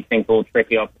certainly make things a little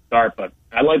tricky off the start. But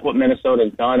I like what Minnesota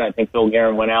has done. I think Bill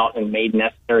Guerin went out and made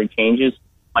necessary changes.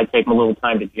 Might take him a little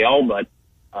time to gel, but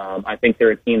I think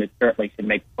they're a team that certainly should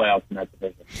make the playoffs in that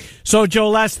division. So, Joe,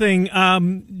 last thing,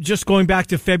 just going back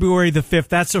to February the 5th,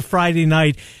 that's a Friday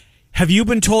night. Have you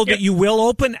been told that you will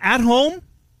open at home?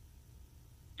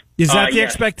 Is that the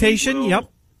expectation? Yep.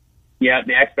 Yeah,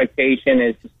 the expectation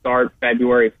is to start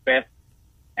February 5th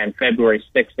and February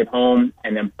 6th at home,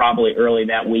 and then probably early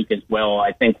that week as well.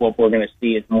 I think what we're going to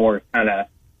see is more kind of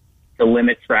to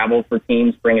limit travel for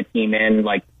teams, bring a team in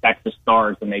like Texas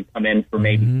Stars, and they come in for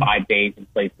maybe 5 days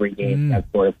and play 3 games,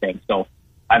 that sort of thing. So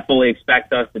I fully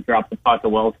expect us to drop the puck at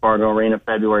Wells Fargo Arena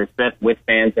February 5th with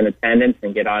fans in attendance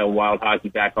and get Iowa Wild hockey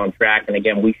back on track. And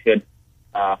again, we should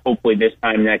hopefully this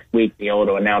time next week be able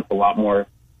to announce a lot more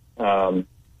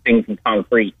things in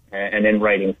concrete and in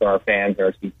writing for our fans or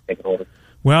our season ticket holders.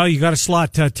 Well, you got a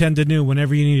slot 10 to noon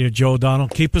whenever you need it, Joe O'Donnell.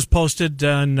 Keep us posted,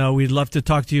 and we'd love to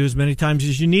talk to you as many times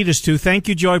as you need us to. Thank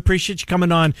you, Joe. I appreciate you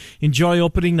coming on. Enjoy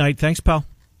opening night. Thanks, pal.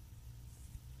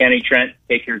 Kenny, Trent,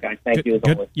 take care, guys. Thank you as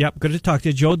always. Yep, good to talk to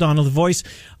you. Joe O'Donnell, the voice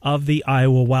of the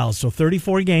Iowa Wild. So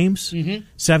 34 games,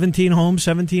 17 home,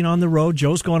 17 on the road.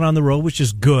 Joe's going on the road, which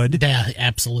is good. Yeah,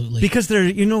 absolutely. Because they're,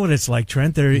 you know what it's like,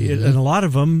 Trent. They're and a lot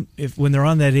of them, when they're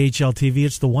on that AHL TV,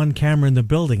 it's the one camera in the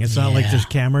building. It's not like there's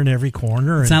camera in every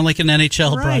corner. It's not like an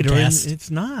NHL right, broadcast.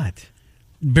 It's not.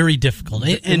 Very difficult.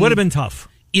 It would have been tough.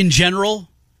 In general,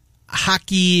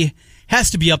 hockey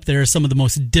has to be up there as some of the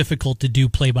most difficult to do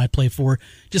play-by-play for.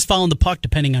 Just following the puck,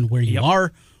 depending on where you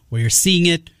are, where you're seeing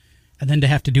it, and then to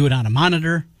have to do it on a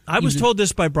monitor. I was told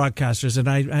this by broadcasters,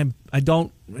 and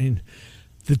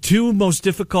the two most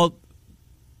difficult,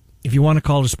 if you want to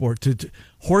call it a sport,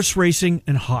 horse racing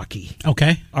and hockey.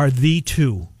 Okay, are the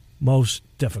two most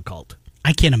difficult.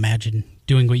 I can't imagine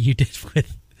doing what you did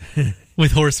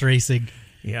with horse racing.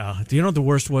 Yeah. Do you know what the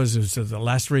worst was? It was the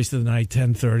last race of the night,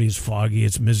 10:30. It's foggy.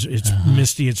 It's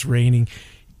misty. It's raining.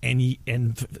 And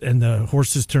the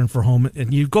horses turn for home.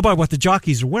 And you go by what the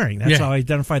jockeys are wearing. That's how I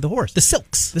identify the horse. The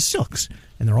silks.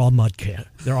 And they're all mudcat.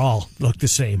 They're all look the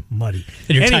same, muddy.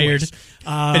 And you're tired.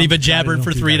 And you've been jabbering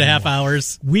for 3.5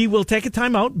 hours. We will take a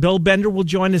time out. Bill Bender will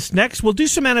join us next. We'll do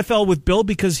some NFL with Bill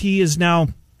because he is now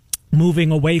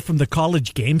moving away from the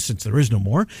college game, since there is no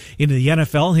more, into the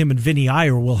NFL. Him and Vinny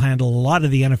Iyer will handle a lot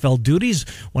of the NFL duties,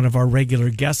 one of our regular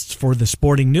guests for the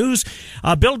Sporting News.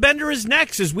 Bill Bender is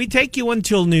next as we take you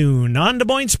until noon on Des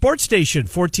Moines Sports Station,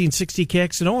 1460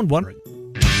 KXNO and 1.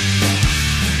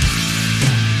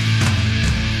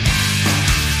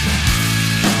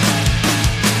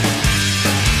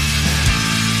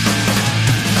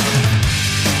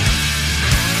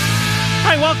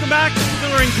 Hi, welcome back.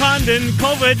 Miller and Condon.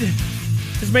 COVID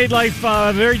has made life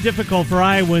very difficult for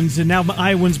Iowans, and now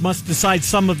Iowans must decide,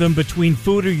 some of them, between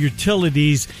food or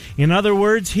utilities. In other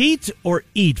words, heat or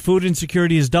eat. Food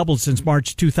insecurity has doubled since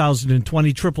March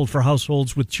 2020, tripled for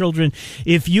households with children.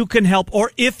 If you can help,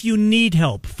 or if you need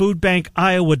help,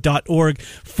 foodbankiowa.org,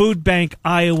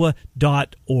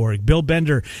 foodbankiowa.org. Bill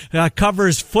Bender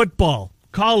covers football,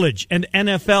 college, and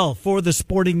NFL for the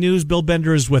Sporting News. Bill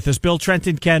Bender is with us. Bill,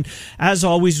 Trenton, Ken, as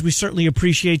always, we certainly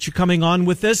appreciate you coming on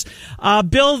with us.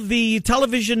 Bill, the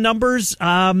television numbers,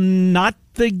 not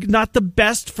the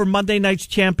best for Monday night's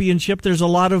championship. There's a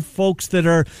lot of folks that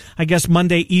are, I guess,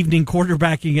 Monday evening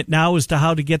quarterbacking it now as to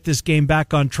how to get this game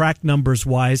back on track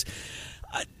numbers-wise.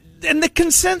 And the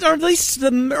consent, or at least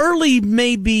the early,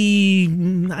 maybe,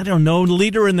 I don't know,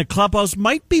 leader in the clubhouse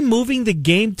might be moving the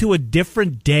game to a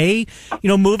different day,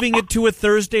 moving it to a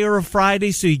Thursday or a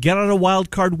Friday so you get on a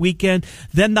wild card weekend.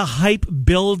 Then the hype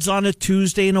builds on a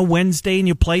Tuesday and a Wednesday and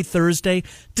you play Thursday.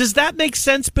 Does that make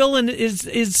sense, Bill? And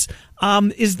is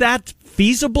that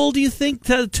feasible, do you think,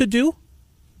 to do?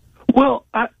 Well,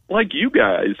 like you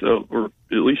guys, or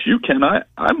at least you, Ken,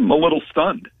 I'm a little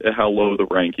stunned at how low the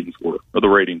rankings were, or the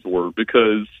ratings were,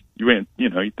 because you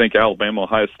think Alabama,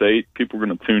 Ohio State, people are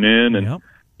going to tune in, and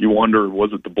you wonder,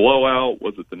 was it the blowout?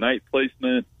 Was it the night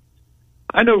placement?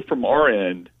 I know from our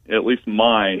end, at least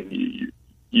mine,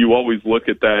 you always look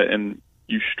at that and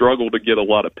you struggle to get a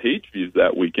lot of page views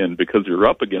that weekend because you're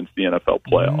up against the NFL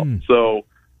playoff. So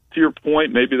to your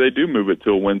point, maybe they do move it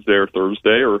to a Wednesday or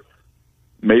Thursday, or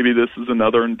maybe this is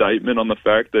another indictment on the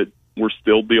fact that we're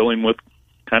still dealing with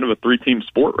kind of a three-team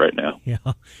sport right now. Yeah,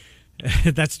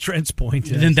 that's Trent's point.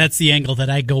 And that's the angle that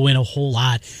I go in a whole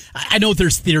lot. I know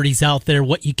there's theories out there,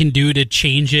 what you can do to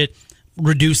change it,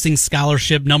 reducing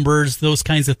scholarship numbers, those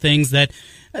kinds of things that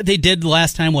they did the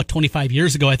last time, 25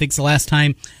 years ago, I think is the last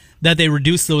time that they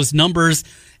reduced those numbers.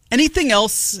 Anything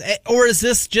else, or is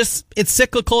this just, it's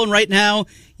cyclical, and right now,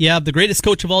 the greatest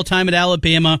coach of all time at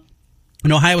Alabama,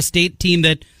 an Ohio State team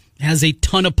that has a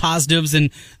ton of positives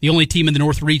and the only team in the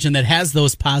North region that has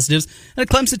those positives, and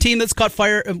a Clemson team that's caught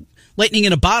lightning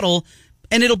in a bottle,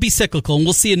 and it'll be cyclical, and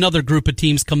we'll see another group of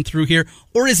teams come through here?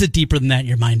 Or is it deeper than that in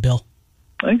your mind, Bill?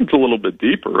 I think it's a little bit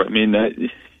deeper. I mean,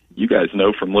 you guys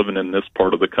know from living in this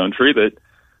part of the country that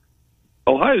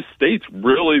Ohio State's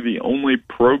really the only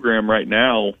program right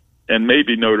now, and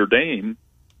maybe Notre Dame,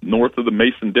 north of the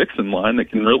Mason-Dixon line,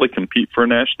 that can really compete for a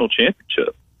national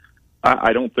championship.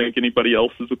 I don't think anybody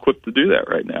else is equipped to do that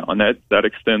right now, and that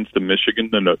extends to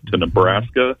Michigan, to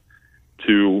Nebraska,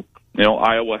 to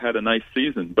Iowa had a nice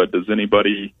season, but does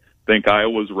anybody think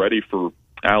Iowa's ready for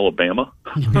Alabama?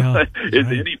 Yeah, is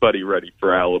anybody ready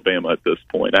for Alabama at this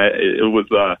point? It was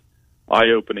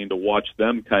eye-opening to watch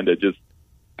them kind of just.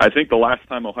 I think the last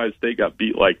time Ohio State got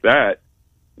beat like that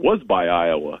was by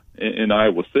Iowa in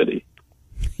Iowa City.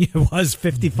 It was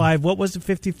 55. What was it?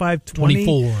 55-20?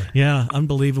 24. Yeah,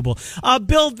 unbelievable.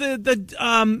 Bill, the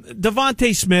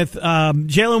Devontae Smith,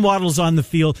 Jalen Waddle's on the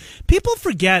field. People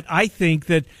forget, I think,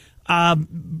 that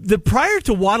prior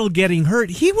to Waddle getting hurt,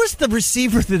 he was the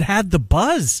receiver that had the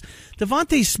buzz.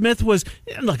 Devontae Smith was,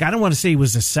 look, I don't want to say he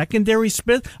was a secondary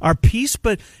Smith, our piece,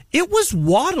 but it was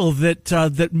Waddle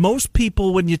that most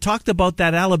people, when you talked about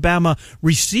that Alabama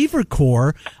receiver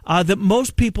core, that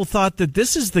most people thought that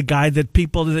this is the guy that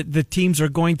the teams are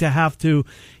going to have to,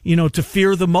 to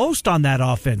fear the most on that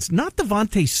offense. Not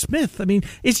Devontae Smith. I mean,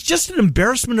 it's just an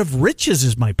embarrassment of riches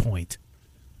is my point.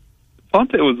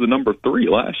 Devontae was the number 3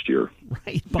 last year.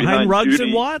 Right, behind Ruggs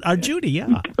Judy. and Judy,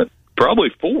 yeah. Probably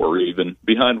 4 even,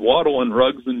 behind Waddle and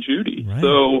Ruggs and Judy. Right.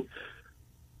 So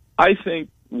I think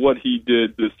what he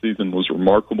did this season was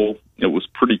remarkable. It was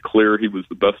pretty clear he was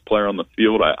the best player on the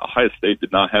field. Ohio State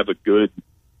did not have a good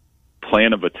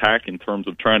plan of attack in terms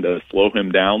of trying to slow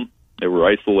him down. They were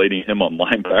isolating him on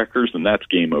linebackers, and that's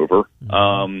game over.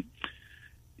 Mm-hmm.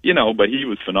 But he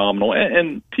was phenomenal.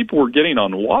 And people were getting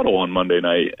on Waddle on Monday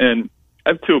night, and I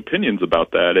have 2 opinions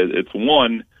about that. It's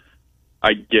one,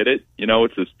 I get it,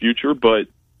 it's his future, but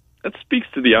that speaks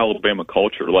to the Alabama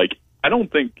culture. Like, I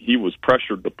don't think he was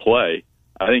pressured to play.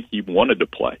 I think he wanted to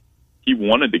play. He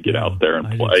wanted to get out there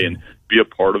and play and be a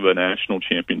part of a national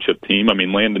championship team. I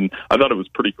mean, I thought it was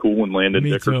pretty cool when Landon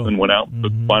Dickerson went out for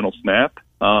the final snap.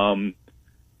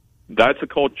 That's a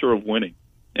culture of winning.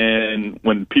 And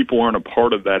when people aren't a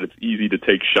part of that, it's easy to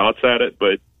take shots at it,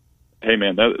 but hey,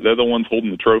 man, they're the ones holding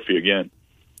the trophy again.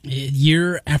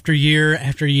 Year after year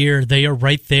after year, they are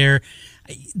right there.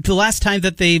 The last time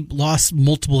that they lost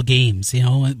multiple games, had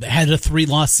a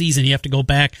 3-loss season, you have to go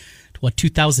back to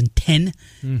 2010?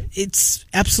 It's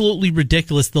absolutely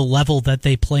ridiculous the level that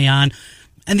they play on.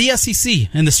 And the SEC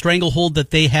and the stranglehold that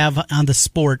they have on the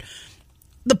sport.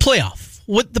 The playoff.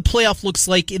 What the playoff looks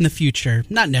like in the future.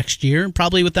 Not next year,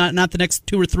 probably not the next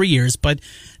 2 or 3 years, but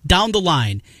down the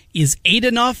line. Is 8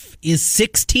 enough? Is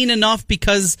 16 enough?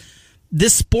 Because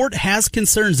this sport has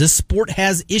concerns. This sport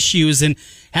has issues, and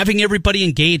having everybody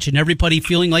engaged and everybody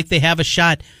feeling like they have a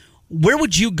shot. Where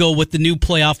would you go with the new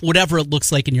playoff, whatever it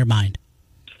looks like in your mind?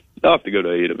 I'll have to go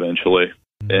to 8 eventually.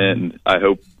 And I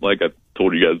hope, like I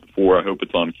told you guys before, I hope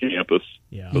it's on campus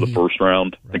for the first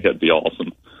round. Right. I think that'd be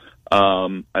awesome.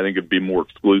 I think it'd be more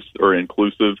exclusive or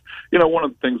inclusive. One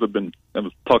of the things I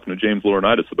was talking to James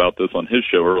Laurinaitis about this on his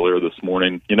show earlier this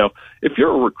morning. If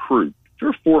you're a recruit, if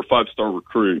you're a 4 or 5-star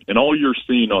recruit, and all you're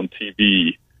seeing on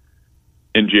TV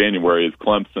in January is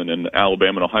Clemson and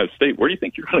Alabama and Ohio State, where do you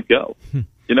think you're going to go?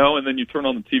 And then you turn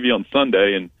on the TV on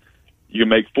Sunday and you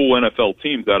make full NFL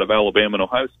teams out of Alabama and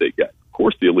Ohio State guys. Of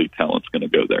course the elite talent's going to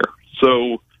go there.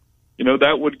 So,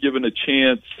 that would give it a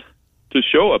chance to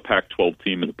show a Pac-12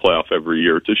 team in the playoff every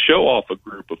year, to show off a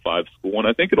group of 5 school, and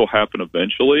I think it'll happen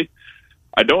eventually.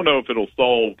 I don't know if it'll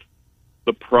solve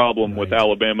the problem with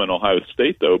Alabama and Ohio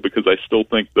State, though, because I still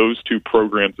think those 2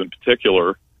 programs in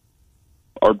particular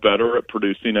are better at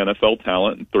producing NFL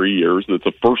talent in 3 years. It's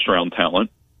a first-round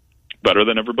talent, better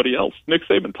than everybody else. Nick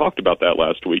Saban talked about that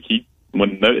last week.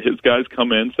 When his guys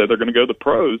come in, say they're going to go to the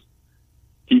pros,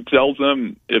 he tells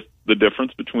them if the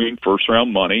difference between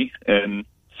first-round money and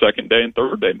second day and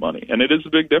third day money, and it is a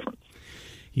big difference.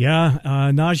 Yeah,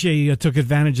 Najee took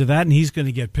advantage of that, and he's going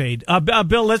to get paid.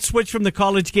 Bill, let's switch from the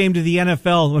college game to the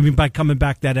NFL. By coming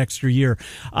back that extra year,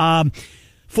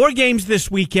 4 games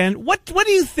this weekend. What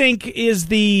do you think is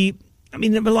the? A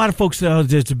lot of folks say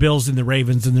it's the Bills and the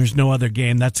Ravens, and there's no other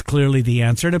game. That's clearly the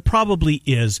answer, and it probably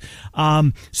is.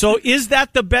 So, is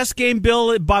that the best game,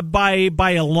 Bill, by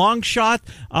a long shot?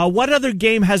 What other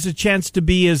game has a chance to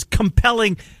be as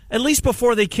compelling, at least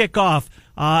before they kick off,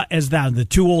 as that? The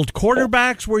 2 old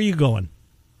quarterbacks? Where are you going?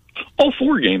 All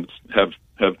 4 games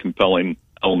have compelling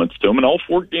elements to them, and all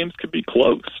 4 games could be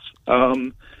close.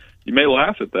 You may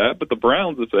laugh at that, but the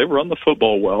Browns, if they run the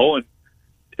football well and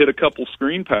hit a couple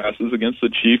screen passes against the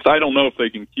Chiefs, I don't know if they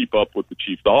can keep up with the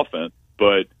Chiefs' offense,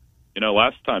 but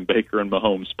last time Baker and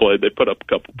Mahomes played, they put up a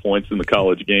couple points in the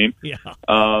college game. Yeah.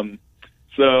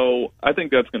 So I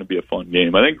think that's going to be a fun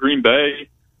game. I think Green Bay,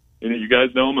 you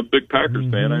guys know I'm a big Packers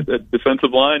fan. That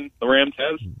defensive line the Rams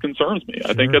has concerns me.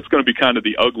 Sure. I think that's going to be kind of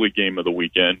the ugly game of the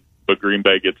weekend, but Green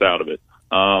Bay gets out of it.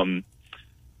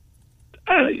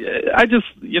 I just,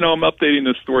 I'm updating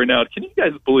this story now. Can you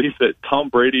guys believe that Tom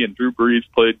Brady and Drew Brees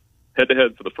played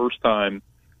head-to-head for the first time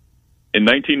in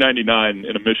 1999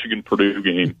 in a Michigan-Purdue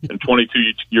game, and 22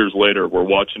 years later we're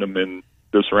watching them in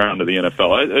this round of the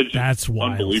NFL? That's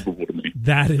wild. Unbelievable to me.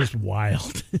 That is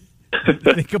wild.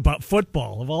 Think about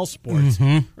football, of all sports.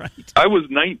 Right? I was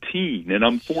 19, and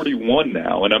I'm 41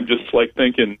 now, and I'm just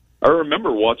thinking, I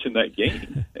remember watching that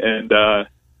game, and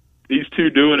these two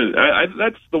doing it.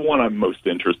 That's the one I'm most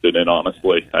interested in,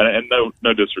 honestly. And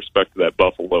no disrespect to that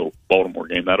Buffalo-Baltimore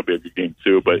game. That'll be a good game,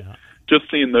 too. But just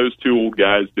seeing those two old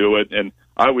guys do it, and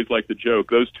I always like to joke,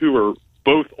 those two are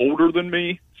both older than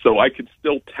me, so I could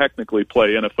still technically play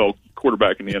NFL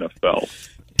quarterback in the NFL.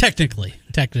 Technically.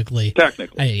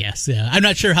 Yes, yeah. I'm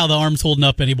not sure how the arm's holding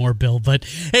up anymore, Bill. But,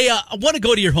 hey, I want to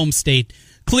go to your home state.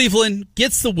 Cleveland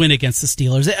gets the win against the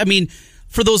Steelers. I mean,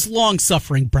 for those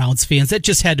long-suffering Browns fans, that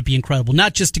just had to be incredible.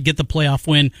 Not just to get the playoff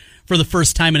win for the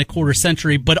first time in a quarter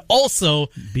century, but also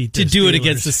to do it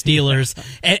against the Steelers.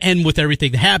 and with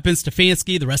everything that happens,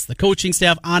 Stefanski, the rest of the coaching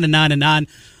staff, on and on and on.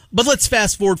 But let's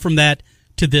fast forward from that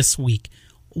to this week.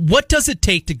 What does it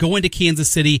take to go into Kansas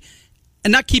City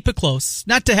and not keep it close,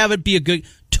 not to have it be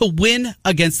to win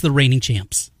against the reigning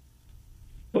champs?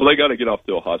 Well, they got to get off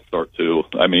to a hot start, too.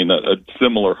 I mean, a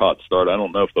similar hot start. I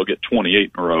don't know if they'll get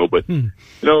 28 in a row, but,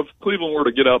 if Cleveland were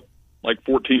to get up like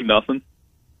 14-0,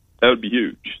 that would be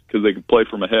huge because they could play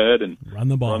from ahead and run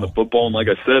the ball, run the football. And like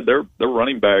I said, their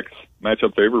running backs match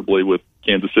up favorably with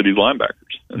Kansas City's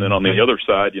linebackers. And then on the other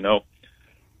side,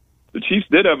 the Chiefs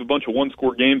did have a bunch of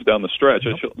one-score games down the stretch.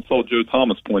 I saw Joe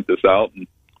Thomas point this out, and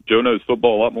Joe knows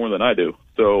football a lot more than I do.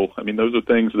 So, I mean, those are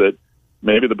things that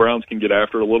maybe the Browns can get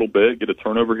after a little bit, get a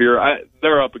turnover here.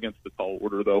 They're up against the tall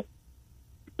order, though,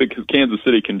 because Kansas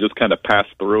City can just kind of pass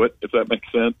through it, if that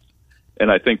makes sense,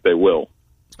 and I think they will.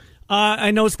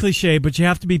 I know it's cliche, but you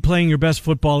have to be playing your best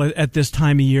football at this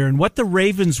time of year. And what the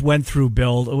Ravens went through,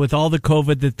 Bill, with all the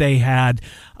COVID that they had,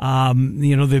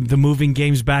 the moving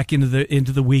games back into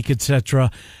the week, etc.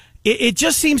 It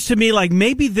just seems to me like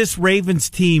maybe this Ravens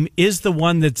team is the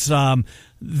one that's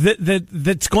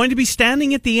that's going to be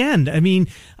standing at the end. I mean,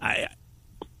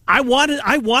 I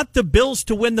want the Bills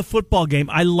to win the football game.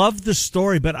 I love the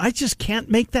story, but I just can't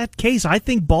make that case. I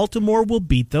think Baltimore will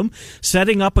beat them,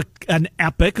 setting up an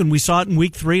epic, and we saw it in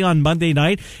Week 3 on Monday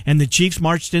night, and the Chiefs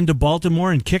marched into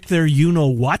Baltimore and kicked their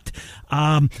you-know-what.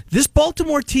 This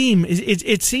Baltimore team,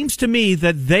 it seems to me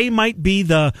that they might be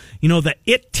the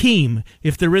it team,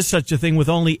 if there is such a thing, with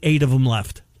only 8 of them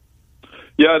left.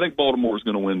 Yeah, I think Baltimore's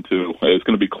going to win, too. It's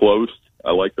going to be close.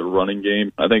 I like their running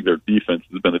game. I think their defense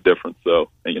has been a difference,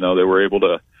 though. They were able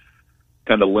to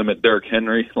kind of limit Derrick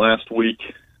Henry last week,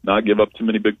 not give up too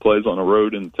many big plays on a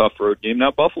road and tough road game. Now,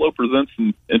 Buffalo presents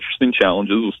some interesting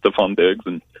challenges with Stephon Diggs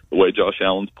and the way Josh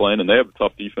Allen's playing, and they have a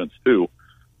tough defense, too.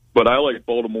 But I like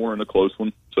Baltimore in a close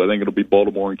one, so I think it'll be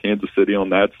Baltimore and Kansas City on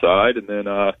that side. And then,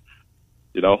 I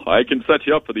can set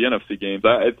you up for the NFC games.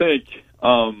 I think,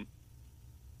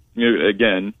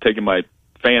 again, taking my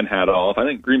fan hat off, I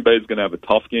think Green Bay is going to have a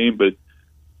tough game, but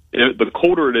the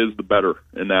colder it is, the better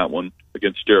in that one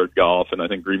against Jared Goff, and I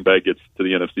think Green Bay gets to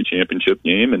the NFC Championship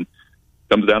game and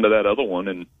comes down to that other one.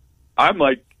 And I'm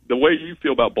like, the way you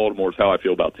feel about Baltimore is how I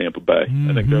feel about Tampa Bay.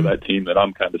 I think they're that team that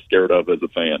I'm kind of scared of as a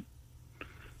fan.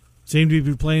 Seem to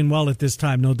be playing well at this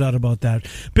time, no doubt about that.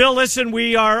 Bill, listen,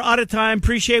 we are out of time.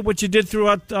 Appreciate what you did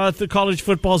throughout the college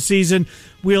football season.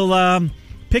 We'll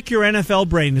pick your NFL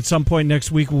brain at some point next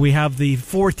week when we have the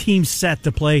 4 teams set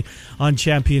to play on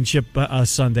Championship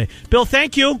Sunday. Bill,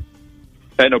 thank you.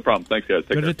 Hey, no problem. Thanks, guys.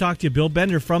 Good to talk to you. Bill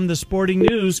Bender from the Sporting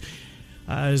News.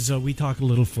 As we talk a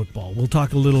little football, we'll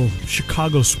talk a little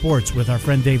Chicago sports with our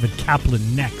friend David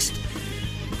Kaplan next.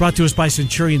 Brought to us by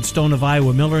Centurion Stone of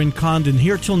Iowa, Miller and Condon,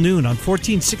 here till noon on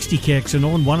 1460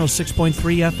 KXNO and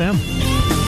 106.3 FM.